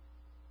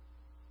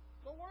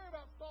 Don't worry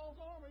about Saul's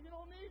armor. You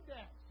don't need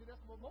that. See,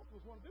 that's what most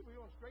of us want to do. We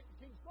want to straight to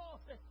King Saul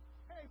and say,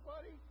 hey,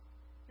 buddy,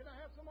 can I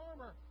have some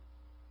armor?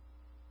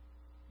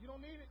 You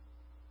don't need it.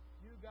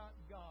 You got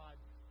God.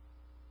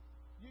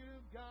 You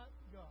got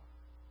God.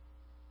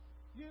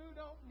 You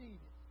don't need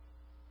it.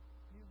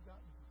 You've got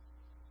God.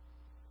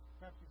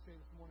 Perhaps you say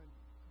this morning,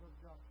 Brother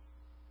Josh,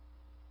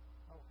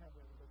 I don't have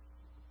that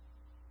relationship with you.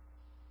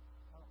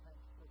 I don't have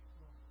first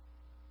love.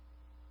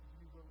 Would you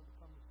be willing to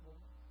come this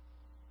morning?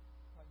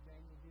 Like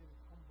Daniel did,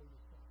 and humble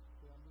yourself.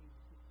 Say, I need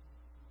to get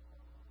Jesus in my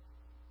heart.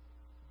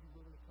 Would you be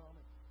willing to come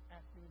and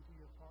ask Him into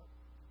your heart?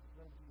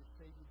 Let Him be your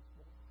Savior this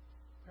morning?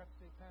 Perhaps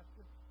say,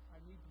 Pastor, I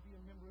need to be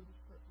a member of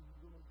this church. Are you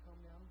willing to come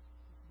down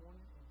this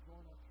morning and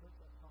join our church,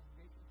 our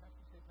congregation? Perhaps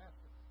you say,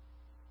 Pastor,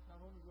 not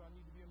only do I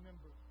need to be a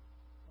member,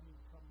 I need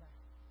to come back.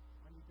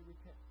 I need to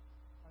repent.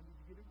 I need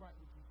to get it right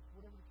with Jesus.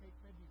 Whatever the case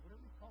may be,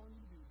 whatever He's calling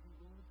you to do, if you're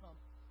willing to come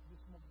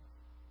this morning,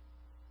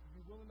 if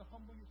you're willing to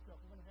humble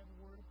yourself, we're going to have a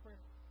word of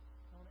prayer.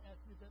 I want to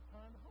ask you at that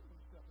time to humble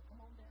yourself and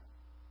come on down.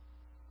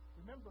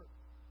 Remember,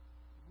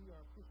 we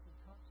are Christians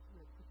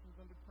constantly, Christians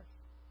under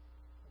pressure.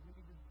 And we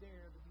need to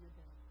dare to be a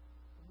downer.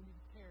 And we need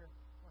to care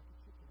like a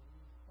chicken. And we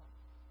need to fight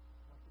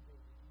like a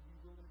baby. Will you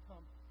be willing to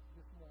come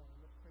this morning?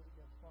 Let's pray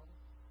together. Father,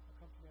 I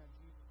come to you now in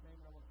Jesus' name,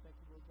 and I want to thank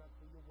you, Lord God,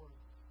 for your word.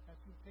 Ask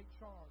you to take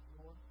charge,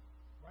 Lord,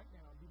 right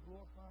now. Be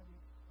glorified.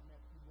 I'm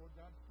asking you, Lord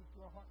God, to speak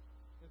to our hearts.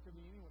 If there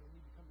be anyone who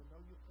needs to come to know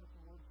you as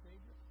personal Lord and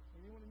Savior,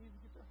 anyone who needs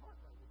to get their heart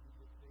right with you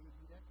today would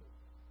be that case.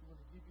 We want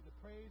to give you the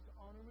praise, the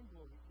honor, and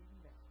glory even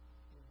now.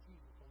 In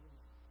Jesus' holy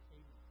name.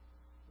 Amen.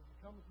 As we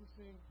come as we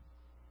sing,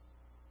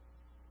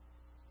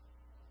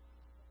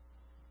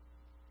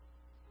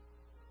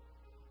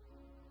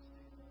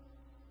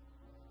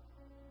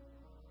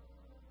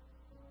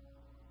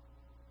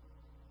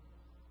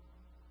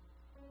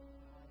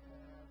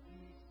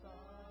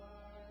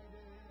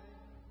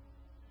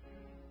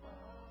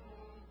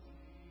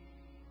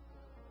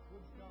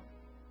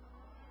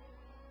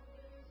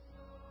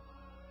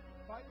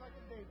 fight like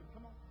a David.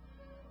 Come on.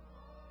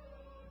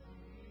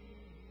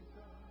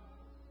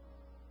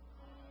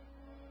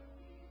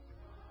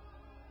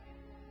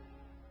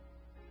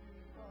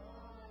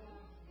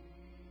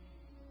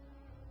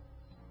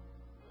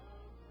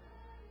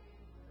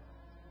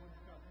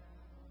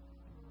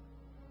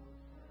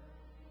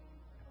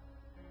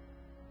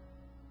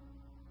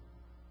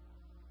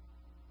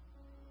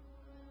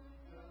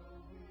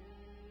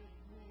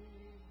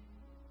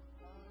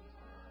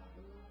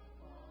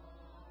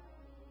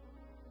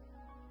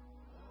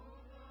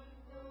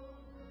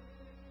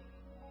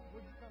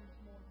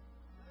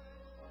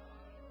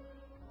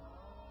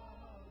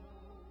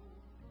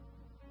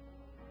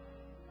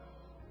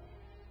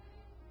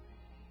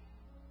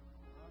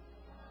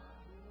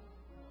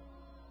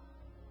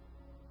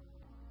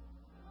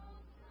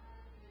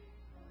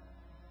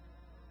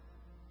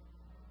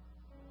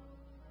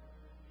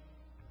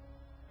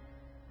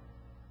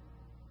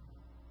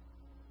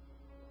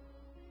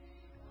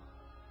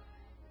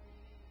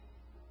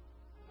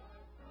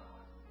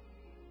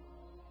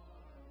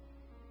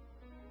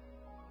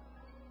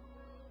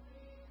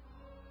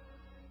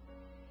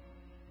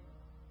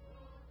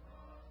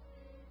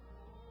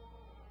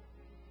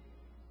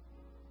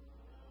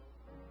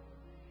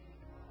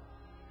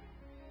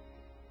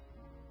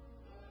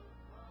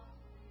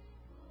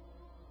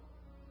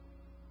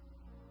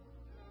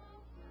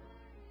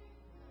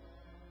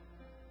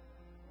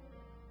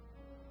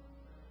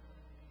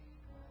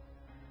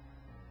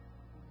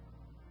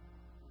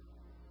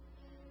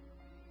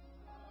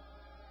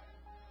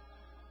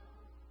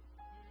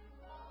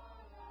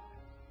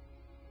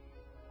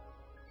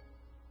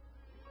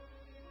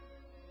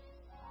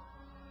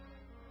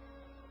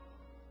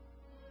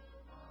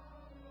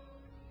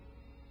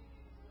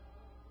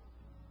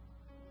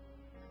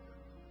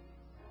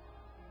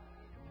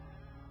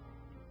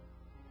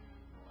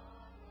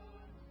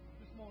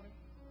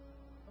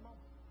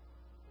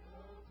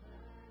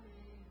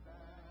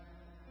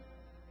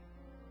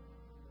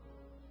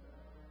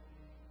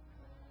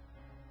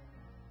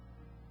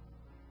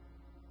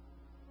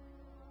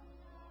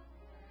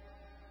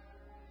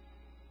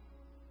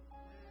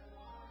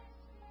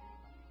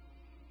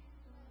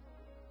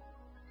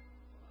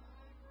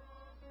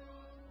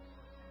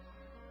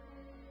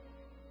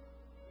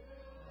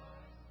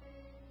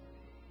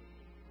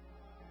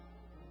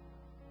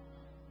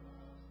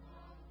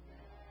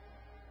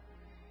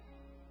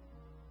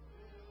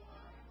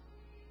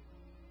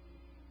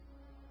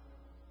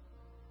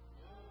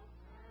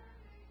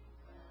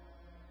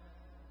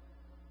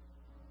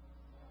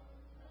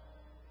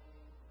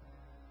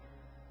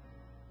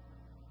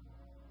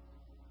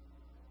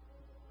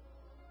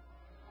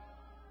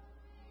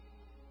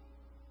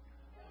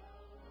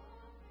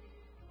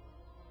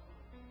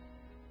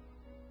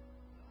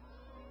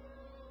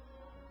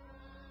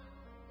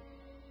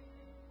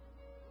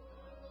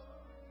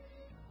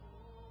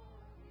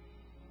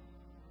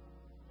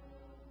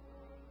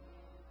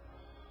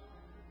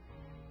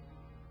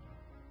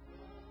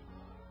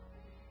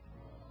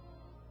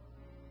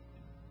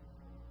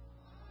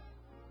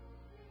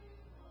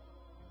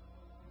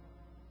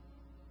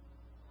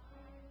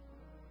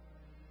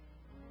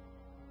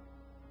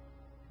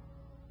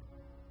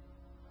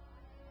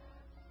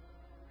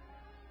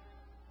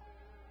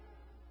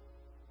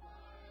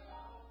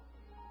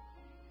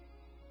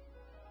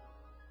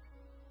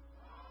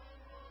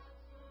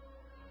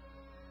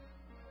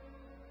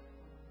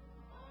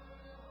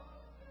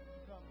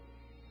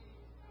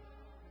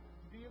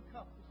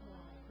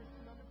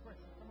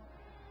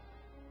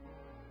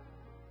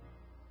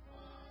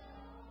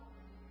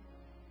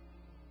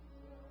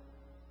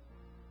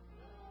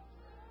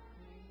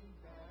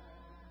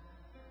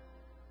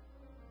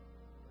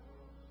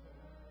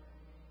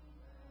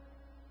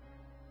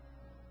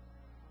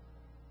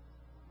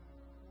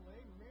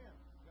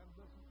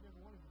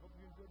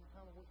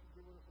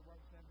 here with us at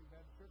Robertson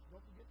Baptist Church.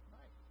 Don't forget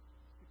tonight,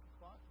 6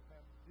 o'clock, we'll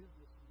have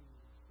business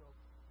meetings. So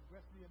the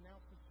rest of the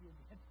announcements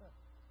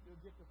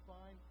you'll get to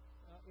find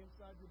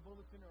inside your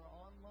bulletin or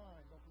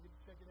online. Don't forget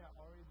to check it out,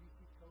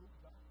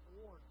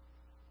 rabccode.org.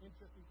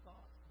 Interesting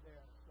thoughts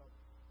there. So,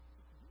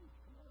 Judy,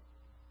 come on.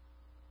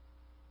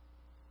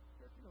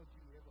 Church, you know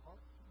Judy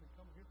Everhart. She's been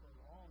coming here for a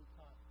long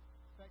time.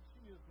 In fact,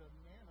 she is the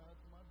nana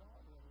to my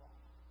daughter-in-law.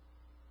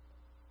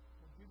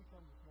 When Judy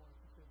comes this morning,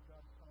 she says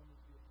God's calling me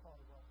to be a part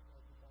of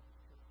Robertson Baptist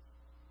Church.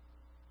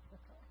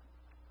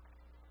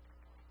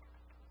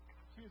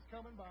 She is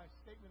coming by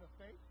statement of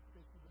faith.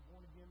 She's a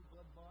born-again,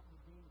 blood-bought,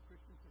 redeemed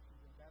Christian. So she's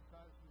been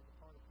baptized. She was a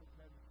part of First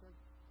Baptist Church.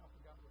 I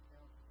forgot what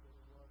town she said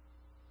it was.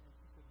 And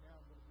she said, now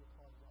I'm going to be a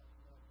part of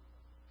Robertson Baptist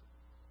Church.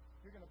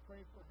 You're going to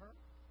pray for her.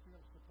 You're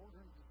going to support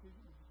her in the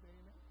decision. Did you say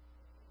amen?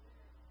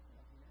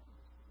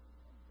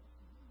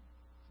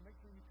 Make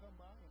sure you come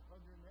by and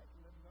hug her neck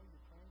and let her know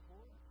you're praying for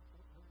her and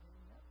support her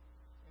in that.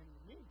 And in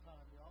the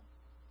meantime, y'all,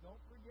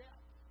 don't forget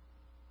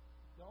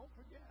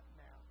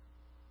now,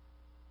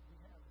 we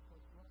have the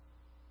first one.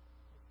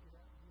 Let's get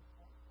out and be a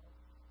part of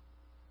it.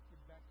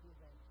 Get back to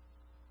evangelism.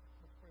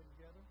 Let's pray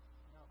together,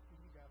 and I'll see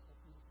you guys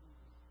hopefully this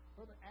evening.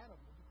 Brother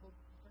Adam